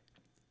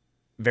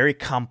very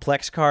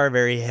complex car,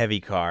 very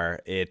heavy car.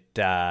 It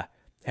had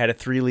a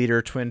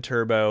 3-liter twin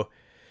turbo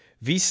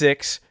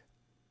V6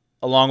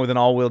 along with an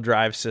all-wheel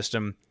drive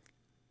system,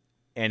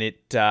 and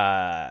it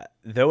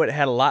though it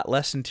had a lot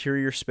less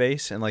interior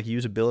space and like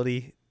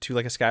usability to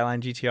like a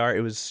Skyline GTR,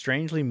 it was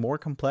strangely more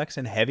complex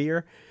and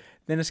heavier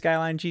than a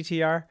Skyline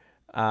GTR.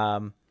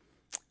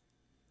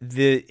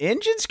 The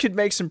engines could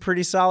make some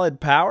pretty solid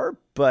power,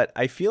 but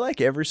I feel like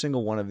every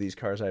single one of these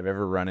cars I've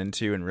ever run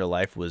into in real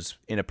life was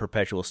in a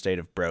perpetual state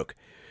of broke.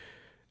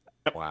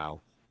 Wow.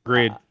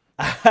 Agreed.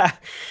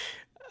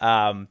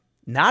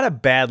 Not a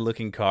bad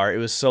looking car. It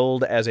was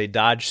sold as a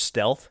Dodge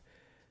Stealth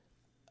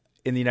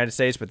in the United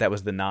States, but that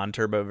was the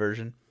non-turbo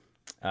version.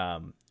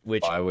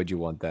 Which, Why would you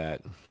want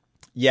that?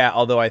 yeah,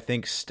 although I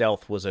think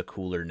Stealth was a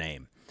cooler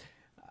name.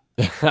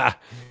 Fair.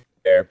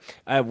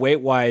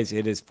 Weight wise,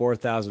 it is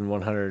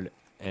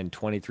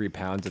 4,123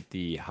 pounds at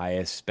the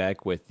highest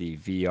spec with the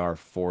VR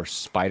Force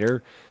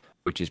Spider,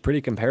 which is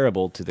pretty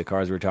comparable to the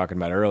cars we were talking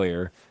about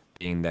earlier,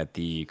 being that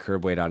the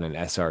curb weight on an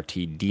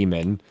SRT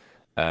Demon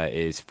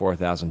is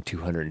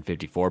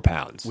 4,254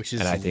 pounds. Which is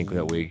and I think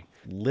that we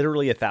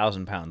literally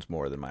 1,000 pounds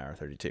more than my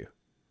R32.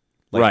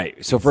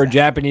 right. So for a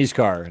Japanese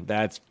car,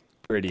 that's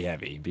pretty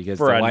heavy because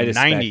For the a lightest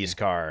 90s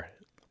car,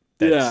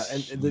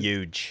 that's and the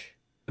huge.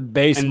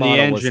 base And the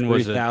model engine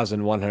was a terrible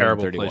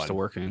 3,131. place to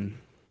work in.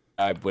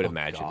 I would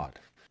imagine. God.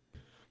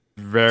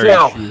 Very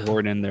So-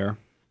 shoehorned in there.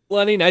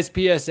 Lenny, nice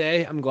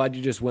PSA. I'm glad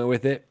you just went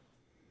with it.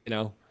 You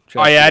know.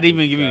 Oh yeah, I didn't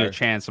even give you car. a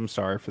chance. I'm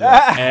sorry for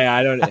that. Hey,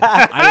 I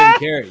didn't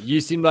care. You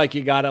seemed like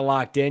you got it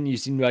locked in. You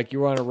seemed like you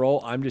were on a roll.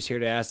 I'm just here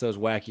to ask those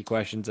wacky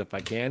questions if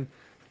I can,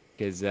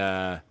 because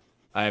I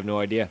have no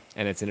idea,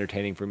 and it's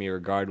entertaining for me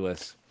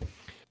regardless.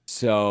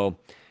 So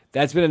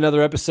that's been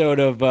another episode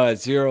of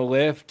Zero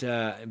Lift.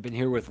 I've been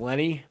here with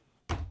Lenny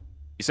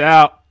Peace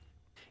out.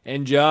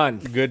 and John.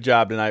 Good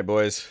job tonight,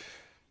 boys.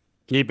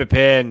 Keep it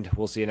pinned.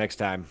 We'll see you next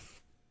time.